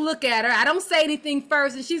I just look at her. I don't say anything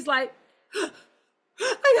first. And she's like,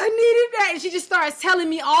 I needed that. And she just starts telling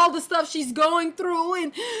me all the stuff she's going through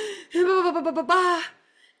and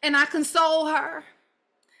I console her.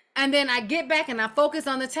 And then I get back and I focus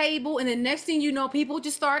on the table. And the next thing you know, people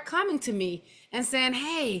just start coming to me and saying,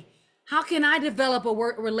 hey, how can I develop a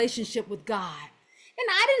relationship with God? And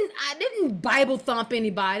I didn't Bible thump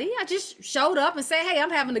anybody. I just showed up and say, hey, I'm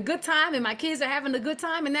having a good time and my kids are having a good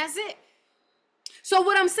time. And that's it. So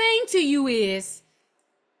what I'm saying to you is,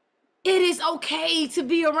 it is okay to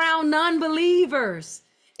be around non-believers.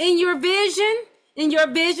 In your vision, in your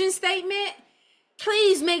vision statement,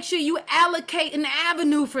 please make sure you allocate an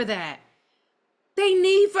avenue for that. They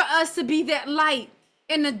need for us to be that light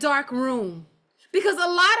in the dark room, because a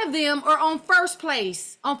lot of them are on first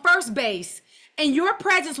base, and your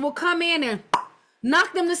presence will come in and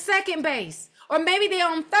knock them to second base. Or maybe they're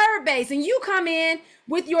on third base and you come in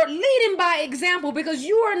with your leading by example, because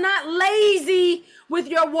you are not lazy with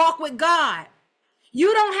your walk with God.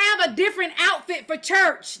 You don't have a different outfit for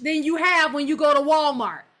church than you have when you go to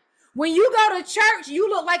Walmart. When you go to church, you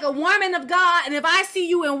look like a woman of God. And if I see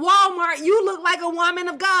you in Walmart, you look like a woman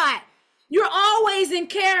of God. You're always in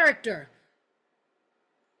character.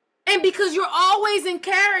 And because you're always in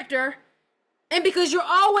character, and because you're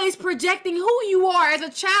always projecting who you are as a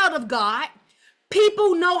child of God,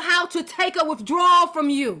 people know how to take a withdrawal from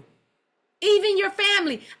you. Even your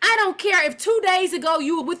family. I don't care if 2 days ago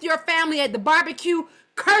you were with your family at the barbecue,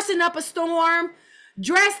 cursing up a storm,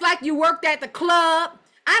 dressed like you worked at the club.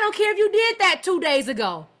 I don't care if you did that 2 days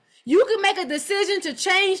ago. You can make a decision to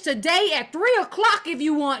change today at 3 o'clock if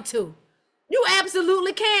you want to. You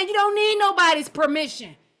absolutely can. You don't need nobody's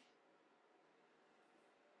permission.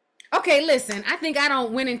 Okay, listen, I think I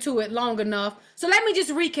don't went into it long enough. So let me just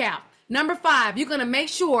recap. Number 5, you're going to make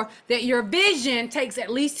sure that your vision takes at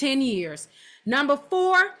least 10 years. Number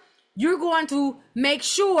 4, you're going to make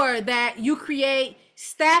sure that you create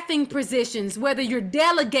staffing positions, whether you're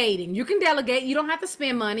delegating. You can delegate. You don't have to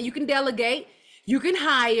spend money. You can delegate. You can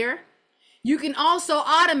hire. You can also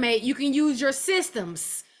automate. You can use your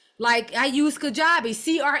systems. Like I use Kajabi,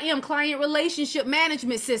 CRM, client relationship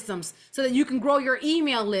management systems, so that you can grow your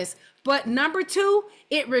email list. But number 2,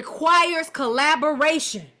 it requires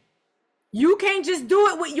collaboration. You can't just do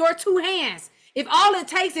it with your 2 hands. If all it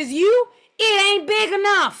takes is you, it ain't big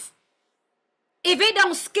enough. If it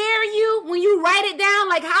don't scare you when you write it down,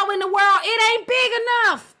 like how in the world, it ain't big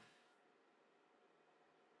enough.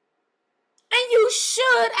 And you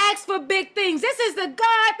should ask for big things. This is the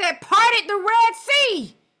God that parted the Red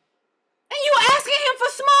Sea. And you asking him for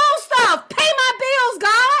small stuff. Pay my bills,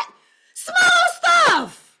 God. Small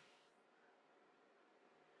stuff.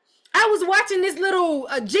 I was watching this little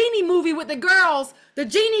genie movie with the girls. The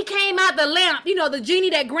genie came out the lamp. You know, the genie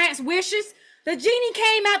that grants wishes. The genie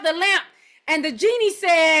came out the lamp, and the genie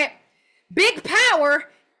said, big power,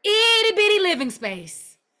 itty bitty living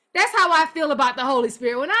space. That's how I feel about the Holy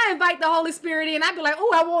Spirit. When I invite the Holy Spirit in, I be like,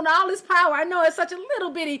 oh, I want all this power. I know it's such a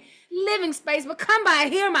little bitty living space, but come by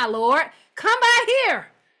here, my Lord. Come by here.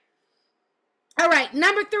 All right,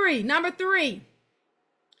 number three.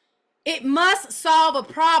 It must solve a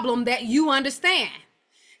problem that you understand.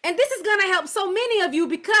 And this is going to help so many of you,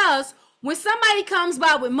 because when somebody comes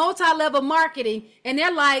by with multi-level marketing and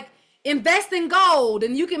they're like, invest in gold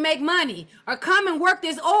and you can make money, or come and work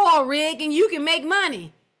this oil rig and you can make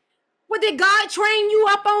money. Well, did God train you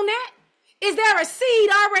up on that? Is there a seed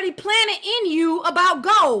already planted in you about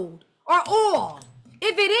gold or oil?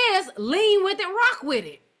 If it is, lean with it, rock with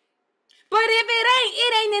it. But if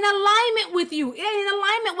it ain't in alignment with you. It ain't in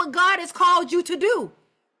alignment with what God has called you to do.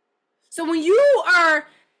 So when you are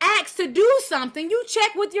asked to do something, you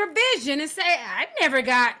check with your vision and say, I never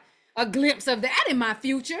got a glimpse of that in my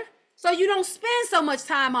future. So you don't spend so much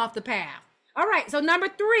time off the path. All right, so number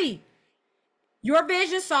 3, your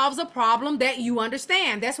vision solves a problem that you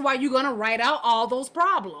understand. That's why you're going to write out all those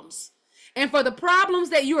problems. And for the problems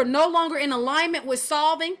that you are no longer in alignment with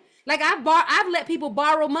solving, like I've let people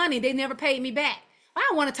borrow money. They never paid me back. I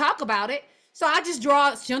don't want to talk about it. So I just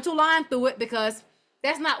draw a gentle line through it, because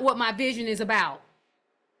that's not what my vision is about.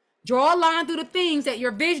 Draw a line through the things that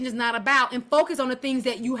your vision is not about and focus on the things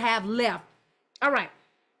that you have left. All right.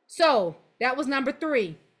 So that was number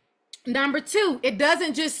 3. Number 2, it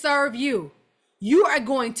doesn't just serve you. You are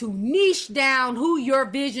going to niche down who your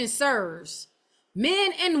vision serves.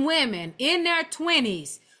 Men and women in their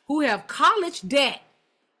 20s who have college debt,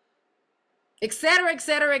 etc.,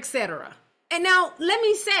 etc., etc. And now let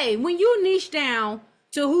me say, when you niche down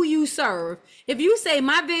to who you serve, if you say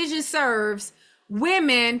my vision serves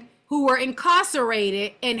women who were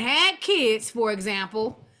incarcerated and had kids, for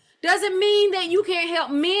example, doesn't mean that you can't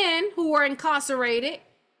help men who are incarcerated.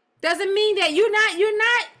 Doesn't mean that you're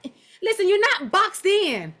not boxed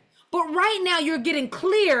in. But right now you're getting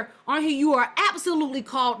clear on who you are absolutely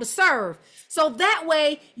called to serve. So that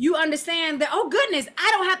way you understand that, oh goodness, I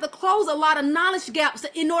don't have to close a lot of knowledge gaps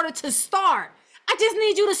in order to start. I just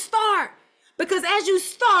need you to start. Because as you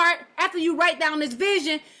start, after you write down this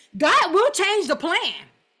vision, God will change the plan.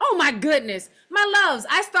 Oh my goodness. My loves,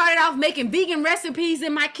 I started off making vegan recipes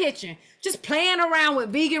in my kitchen, just playing around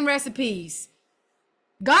with vegan recipes.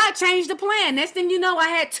 God changed the plan. Next thing you know, I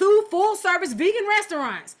had 2 full-service vegan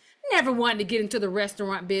restaurants. Never wanted to get into the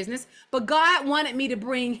restaurant business, but God wanted me to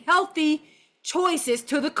bring healthy choices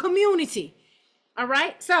to the community. All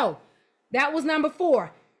right. So that was number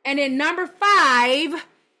 4. And then number 5,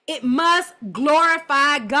 it must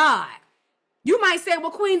glorify God. You might say,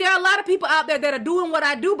 well, Queen, there are a lot of people out there that are doing what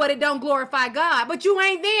I do, but it don't glorify God. But you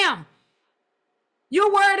ain't them.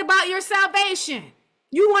 You're worried about your salvation.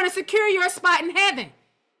 You want to secure your spot in heaven.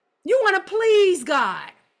 You want to please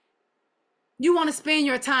God. You want to spend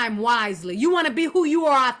your time wisely. You want to be who you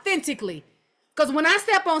are authentically. Because when I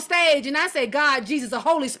step on stage and I say God, Jesus, the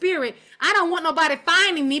Holy Spirit, I don't want nobody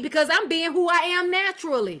finding me because I'm being who I am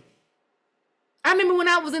naturally. I remember when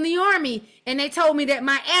I was in the Army and they told me that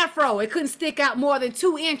my afro, it couldn't stick out more than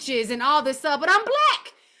 2 inches and all this stuff, but I'm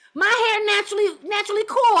black. My hair naturally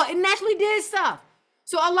coiled. It naturally did stuff.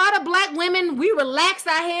 So a lot of black women, we relaxed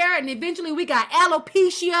our hair and eventually we got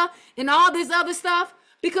alopecia and all this other stuff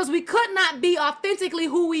because we could not be authentically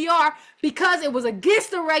who we are because it was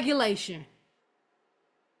against the regulation.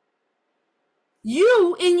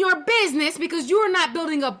 You in your business, because you are not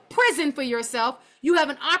building a prison for yourself, you have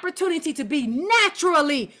an opportunity to be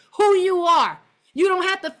naturally who you are. You don't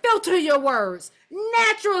have to filter your words.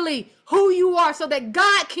 Naturally who you are so that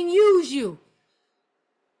God can use you.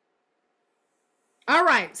 All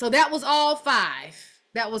right, so that was all 5.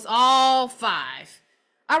 That was all 5.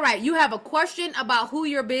 All right, you have a question about who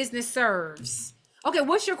your business serves. Okay,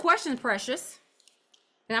 what's your question, Precious?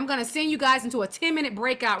 And I'm going to send you guys into a 10-minute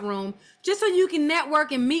breakout room just so you can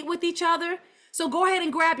network and meet with each other. So go ahead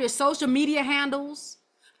and grab your social media handles.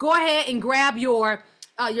 Go ahead and grab your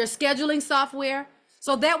scheduling software.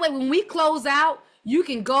 So that way, when we close out, you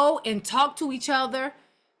can go and talk to each other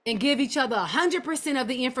and give each other 100% of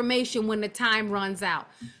the information when the time runs out.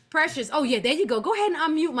 Precious, oh yeah, there you go. Go ahead and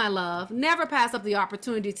unmute, my love. Never pass up the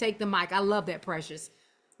opportunity to take the mic. I love that, Precious.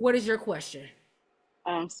 What is your question?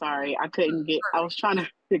 I'm sorry, I was trying to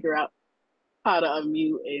figure out how to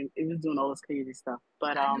unmute and it was doing all this crazy stuff.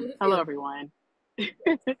 But hello everyone.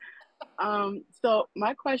 So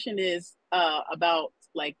my question is about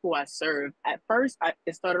like who I serve. At first,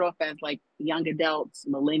 it started off as like young adults,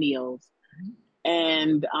 millennials,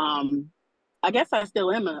 and I guess I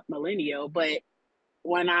still am a millennial. But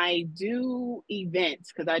when I do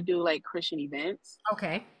events, because I do like Christian events,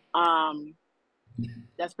 okay,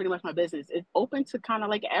 that's pretty much my business. It's open to kind of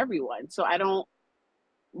like everyone. So I don't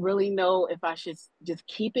really know if I should just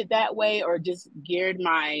keep it that way or just geared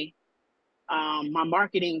my my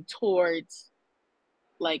marketing towards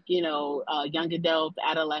like, young adults,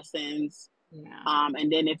 adolescents. yeah,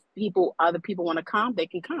 And then if other people want to come, they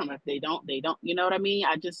can come. If they don't, they don't. You know what I mean?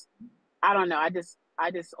 I don't know. I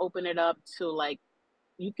just open it up to like,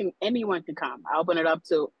 anyone can come. I open it up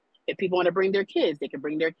to, if people want to bring their kids, they can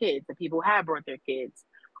bring their kids. If people have brought their kids.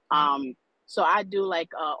 So I do like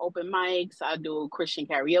open mics. I do Christian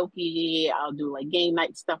karaoke. I'll do like game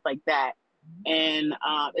night, stuff like that. And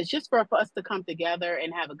it's just for us to come together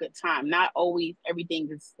and have a good time. Not always everything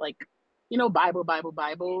is like,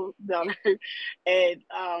 Bible down there.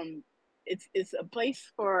 And it's a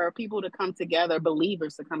place for people to come together,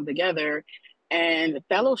 believers to come together and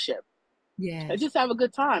fellowship. yeah. Just have a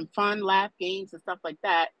good time, fun, laugh, games, and stuff like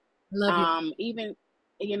that. Love you. Even,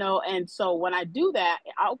 and so when I do that,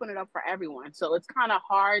 I open it up for everyone. So it's kind of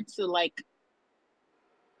hard to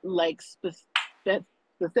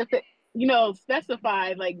specific,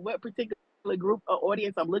 specify like what particular group or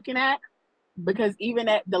audience I'm looking at. Because even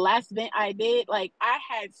at the last event I did, like I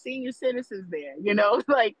had senior citizens there,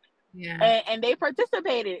 like, Yeah. and they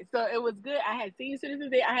participated. So it was good. I had senior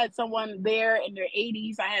citizens there. I had someone there in their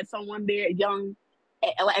 80s. I had someone there young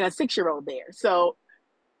and a 6-year-old there. So,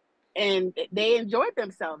 and they enjoyed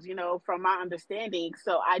themselves, from my understanding.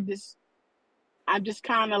 So I'm just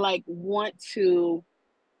kind of like want to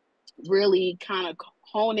really kind of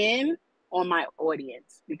hone in on my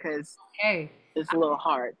audience because it's a little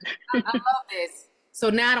hard. I love this. So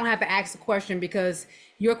now I don't have to ask the question because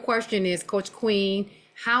your question is, Coach Queen,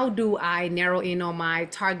 how do I narrow in on my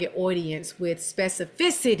target audience with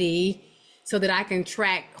specificity so that I can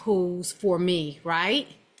track who's for me, right?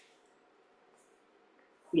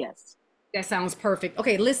 Yes. That sounds perfect.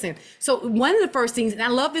 Okay, listen. So one of the first things, and I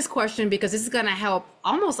love this question because this is going to help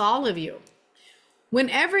almost all of you.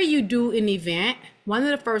 Whenever you do an event, one of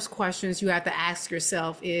the first questions you have to ask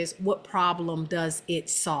yourself is, what problem does it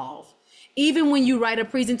solve? Even when you write a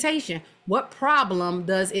presentation, what problem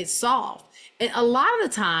does it solve? And a lot of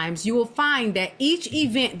the times you will find that each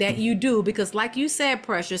event that you do, because like you said,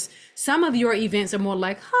 Precious, some of your events are more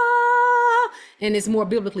like, and it's more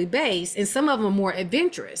biblically based, and some of them are more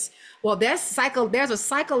adventurous. Well, there's a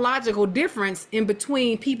psychological difference in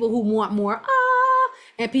between people who want more,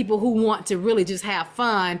 and people who want to really just have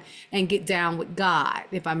fun and get down with God,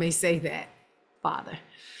 if I may say that, Father.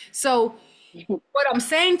 So what I'm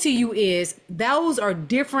saying to you is those are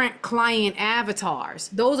different client avatars.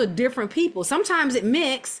 Those are different people. Sometimes it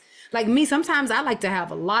mix. Like me, sometimes I like to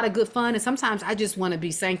have a lot of good fun, and sometimes I just want to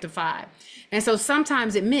be sanctified. And so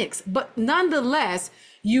sometimes it mix, but nonetheless,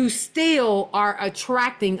 you still are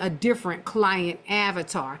attracting a different client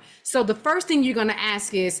avatar. So the first thing you're going to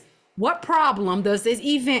ask is, what problem does this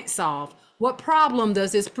event solve? What problem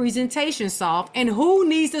does this presentation solve? And who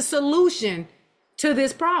needs a solution to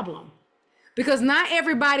this problem? Because not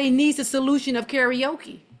everybody needs a solution of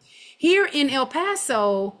karaoke. Here in El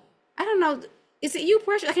Paso, I don't know, is it you,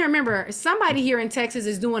 Precious? I can't remember. Somebody here in Texas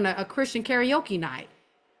is doing a Christian karaoke night.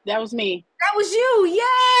 That was me. That was you.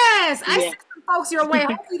 Yes. I Yeah. sent some folks your way.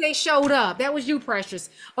 Hopefully they showed up. That was you, Precious.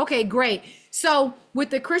 Okay, great. So with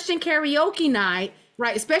the Christian karaoke night,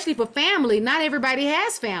 right, especially for family, not everybody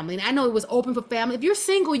has family. And I know it was open for family. If you're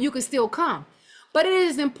single, you can still come. But it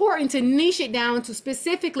is important to niche it down to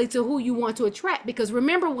specifically to who you want to attract. Because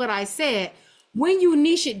remember what I said, when you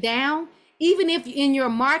niche it down, even if in your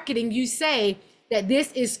marketing you say that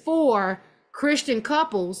this is for Christian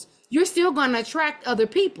couples, you're still going to attract other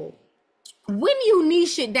people. When you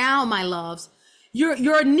niche it down, my loves,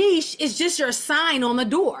 your niche is just your sign on the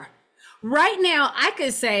door. Right now, I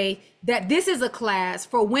could say that this is a class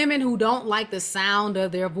for women who don't like the sound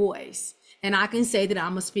of their voice. And I can say that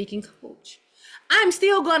I'm a speaking coach. I'm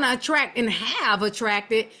still going to attract and have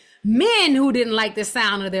attracted men who didn't like the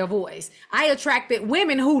sound of their voice. I attracted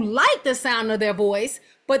women who like the sound of their voice,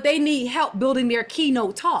 but they need help building their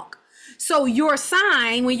keynote talk. So your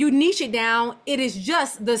sign, when you niche it down, it is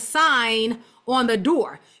just the sign on the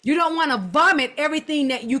door. You don't want to vomit everything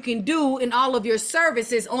that you can do in all of your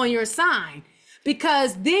services on your sign,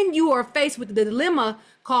 because then you are faced with the dilemma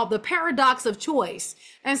called the paradox of choice.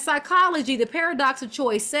 And psychology, the paradox of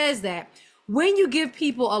choice says that when you give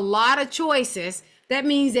people a lot of choices, that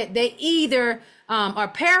means that they either are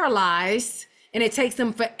paralyzed and it takes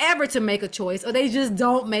them forever to make a choice, or they just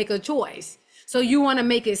don't make a choice. So you want to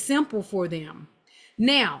make it simple for them.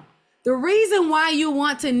 Now, the reason why you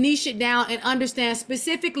want to niche it down and understand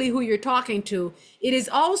specifically who you're talking to, it is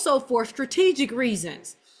also for strategic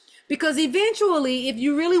reasons. Because eventually, if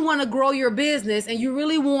you really want to grow your business and you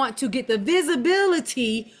really want to get the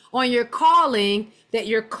visibility on your calling that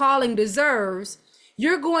your calling deserves,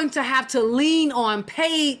 you're going to have to lean on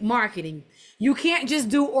paid marketing. You can't just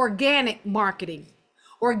do organic marketing.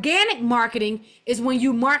 Organic marketing is when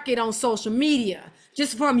you market on social media,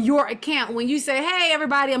 just from your account. When you say, hey,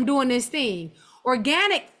 everybody, I'm doing this thing.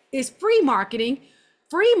 Organic is free marketing.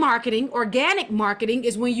 Free marketing, organic marketing,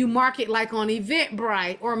 is when you market like on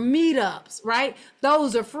Eventbrite or meetups, right?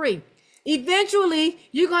 Those are free. Eventually,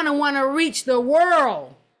 you're going to want to reach the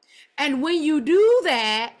world. And when you do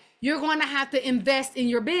that, you're going to have to invest in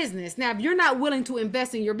your business. Now, if you're not willing to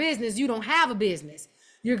invest in your business, you don't have a business.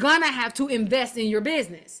 You're going to have to invest in your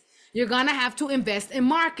business. You're going to have to invest in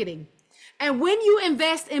marketing. And when you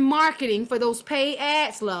invest in marketing for those paid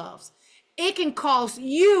ads, loves, it can cost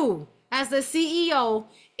you as the CEO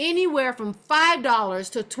anywhere from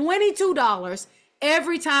 $5 to $22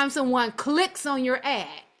 every time someone clicks on your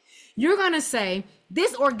ad. You're going to say,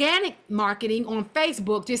 this organic marketing on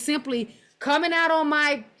Facebook, just simply coming out on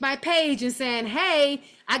my page and saying, hey,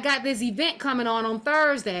 I got this event coming on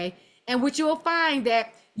Thursday. And what you'll find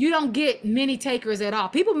that you don't get many takers at all.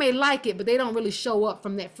 People may like it, but they don't really show up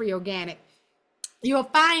from that free organic. You'll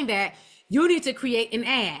find that you need to create an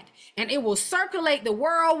ad, and it will circulate the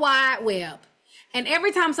World Wide Web. And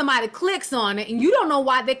every time somebody clicks on it, and you don't know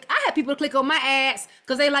why I have people click on my ads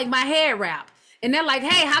because they like my hair wrap. And they're like,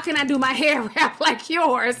 hey, how can I do my hair wrap like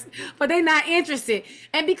yours? But they're not interested.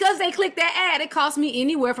 And because they click that ad, it costs me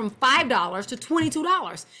anywhere from $5 to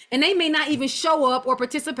 $22. And they may not even show up or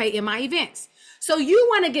participate in my events. So you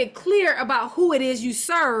want to get clear about who it is you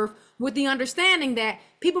serve, with the understanding that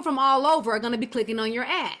people from all over are going to be clicking on your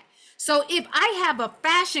ad. So if I have a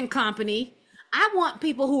fashion company, I want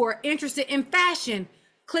people who are interested in fashion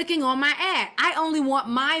clicking on my ad. I only want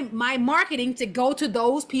my marketing to go to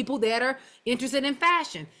those people that are interested in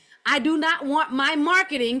fashion. I do not want my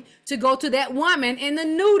marketing to go to that woman in the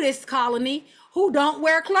nudist colony who don't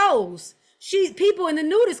wear clothes. People in the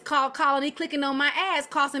nudist colony clicking on my ads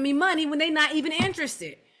costing me money when they're not even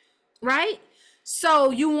interested, right?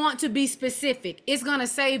 So you want to be specific. It's going to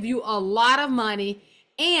save you a lot of money.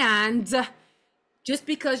 And just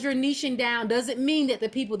because you're niching down doesn't mean that the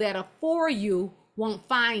people that are for you won't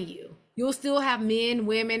find you. You'll still have men,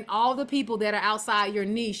 women, all the people that are outside your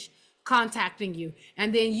niche contacting you.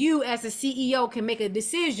 And then you as a CEO can make a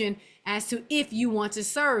decision as to if you want to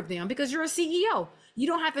serve them, because you're a CEO. You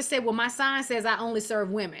don't have to say, well, my sign says I only serve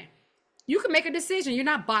women. You can make a decision. You're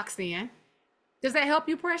not boxed in. Does that help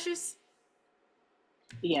you, Precious?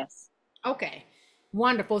 Yes. Okay,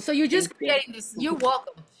 wonderful. So you're just Thank you. creating this, you're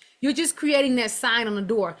welcome. You're just creating that sign on the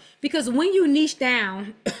door, because when you niche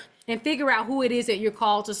down and figure out who it is that you're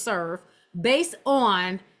called to serve based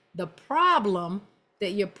on the problem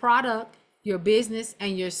that your product, your business,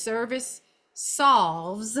 and your service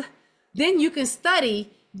solves, then you can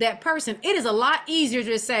study that person. It is a lot easier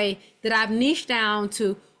to say that I've niched down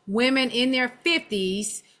to women in their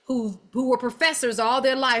 50s who were professors all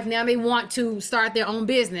their life. Now they want to start their own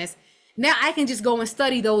business. Now I can just go and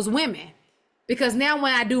study those women, because now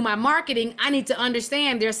when I do my marketing, I need to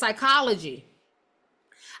understand their psychology.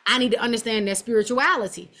 I need to understand their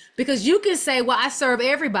spirituality, because you can say, well, I serve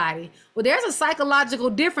everybody. Well, there's a psychological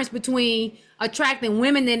difference between attracting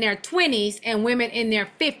women in their 20s and women in their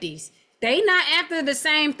 50s. They not after the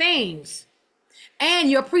same things.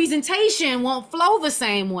 And your presentation won't flow the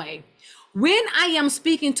same way. When I am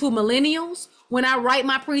speaking to millennials, when I write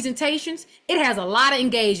my presentations, it has a lot of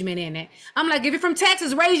engagement in it. I'm like, if you're from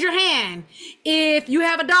Texas, raise your hand. If you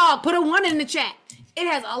have a dog, put a 1 in the chat. It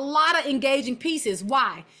has a lot of engaging pieces.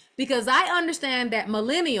 Why? Because I understand that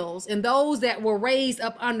millennials and those that were raised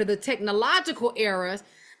up under the technological eras,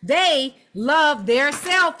 they love their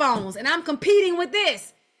cell phones, and I'm competing with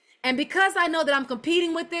this. And because I know that I'm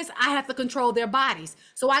competing with this, I have to control their bodies.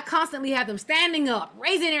 So I constantly have them standing up,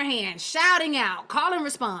 raising their hands, shouting out, call and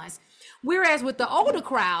response. Whereas with the older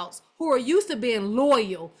crowds who are used to being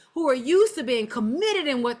loyal, who are used to being committed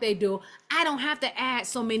in what they do, I don't have to add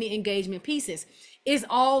so many engagement pieces. It's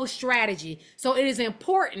all strategy. So it is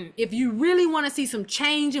important, if you really want to see some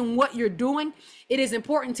change in what you're doing, it is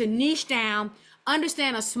important to niche down,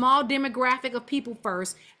 understand a small demographic of people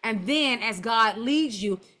first, and then as God leads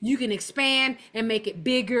you, you can expand and make it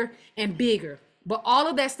bigger and bigger. But all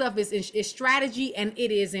of that stuff is strategy, and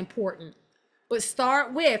it is important. But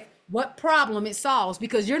start with what problem it solves,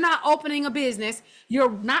 because you're not opening a business,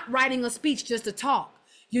 you're not writing a speech just to talk.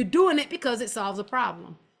 You're doing it because it solves a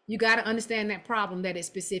problem. You got to understand that problem that it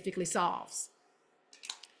specifically solves.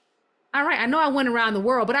 All right, I know I went around the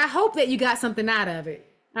world, but I hope that you got something out of it.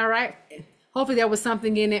 All right. Hopefully there was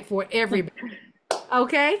something in it for everybody.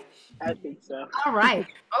 Okay. I think so. All right.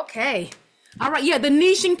 Okay. All right. Yeah, the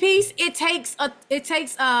niching piece, it takes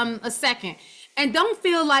a second. And don't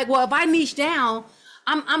feel like, well, if I niche down,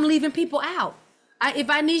 I'm leaving people out. If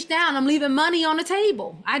I niche down, I'm leaving money on the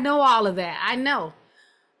table. I know all of that. I know.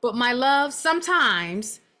 But my love,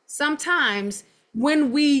 sometimes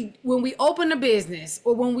when we open a business,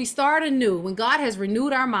 or when we start anew, when God has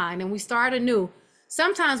renewed our mind and we start anew,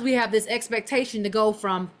 sometimes we have this expectation to go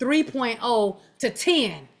from 3.0 to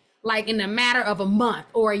 10, like in a matter of a month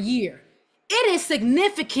or a year. It is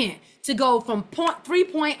significant to go from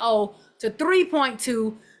 3.0 to 3.2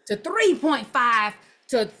 to 3.5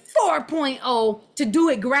 to 4.0, to do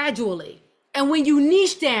it gradually. And when you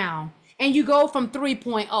niche down and you go from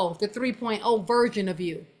 3.0, the 3.0 version of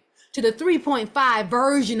you, to the 3.5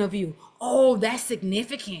 version of you, oh, that's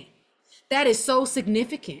significant. That is so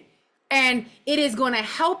significant. And it is going to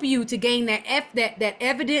help you to gain that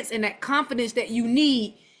evidence and that confidence that you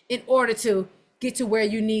need in order to get to where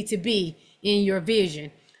you need to be in your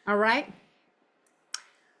vision. All right.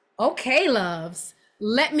 Okay, loves.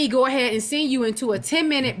 Let me go ahead and send you into a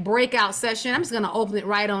 10-minute breakout session. I'm just going to open it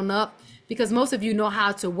right on up, because most of you know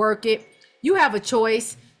how to work it. You have a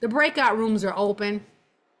choice. The breakout rooms are open.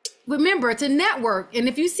 Remember to network. And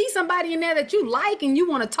if you see somebody in there that you like and you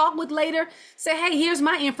want to talk with later, say, hey, here's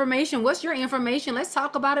my information. What's your information? Let's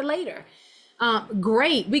talk about it later.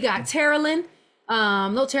 Great. We got Terilyn.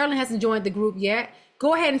 No, Terilyn hasn't joined the group yet.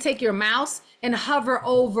 Go ahead and take your mouse and hover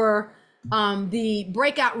over the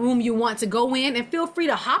breakout room you want to go in, and feel free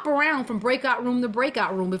to hop around from breakout room to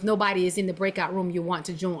breakout room if nobody is in the breakout room you want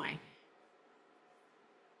to join.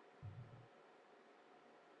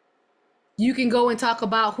 You can go and talk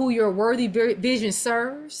about who your worthy vision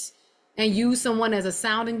serves and use someone as a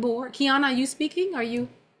sounding board. Kiana, are you speaking? Are you?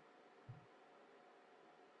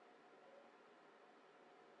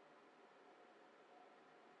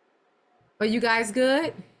 Are you guys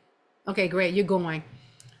good? Okay, great. You're going.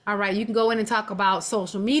 All right. You can go in and talk about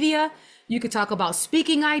social media. You can talk about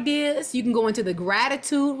speaking ideas. You can go into the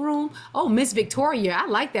gratitude room. Oh, Miss Victoria, I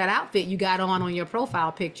like that outfit you got on your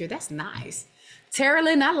profile picture. That's nice.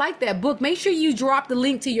 Terilyn, I like that book. Make sure you drop the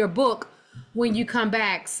link to your book when you come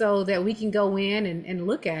back so that we can go in and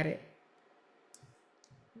look at it.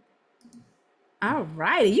 All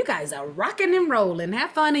righty. You guys are rocking and rolling.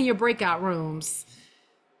 Have fun in your breakout rooms.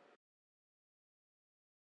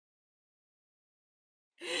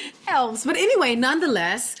 Helps. But anyway,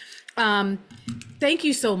 nonetheless, um, thank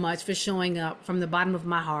you so much for showing up from the bottom of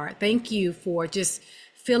my heart. Thank you for just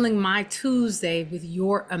filling my Tuesday with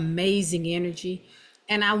your amazing energy.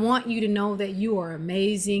 And I want you to know that you are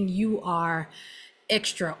amazing. You are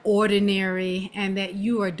extraordinary and that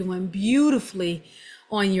you are doing beautifully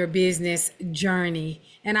on your business journey.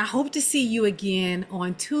 And I hope to see you again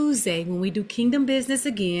on Tuesday when we do Kingdom Business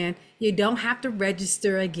again. You don't have to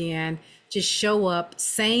register again. Just show up,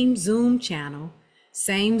 same Zoom channel,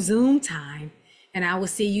 same Zoom time, and I will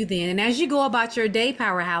see you then. And as you go about your day,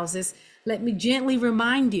 Powerhouses, let me gently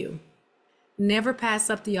remind you, never pass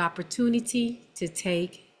up the opportunity to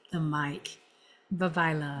take the mic.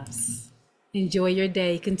 Bye-bye, loves. Enjoy your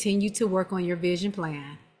day. Continue to work on your vision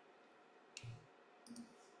plan.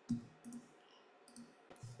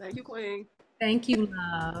 Thank you, Queen. Thank you,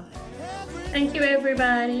 love. Thank you,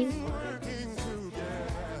 everybody.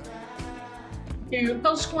 Here,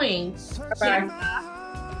 Coach Queen.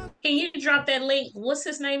 Bye. Can you drop that link? What's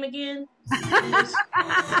his name again? Yeah.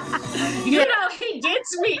 You know, he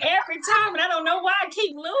gets me every time, and I don't know why I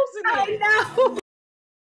keep losing it. I know.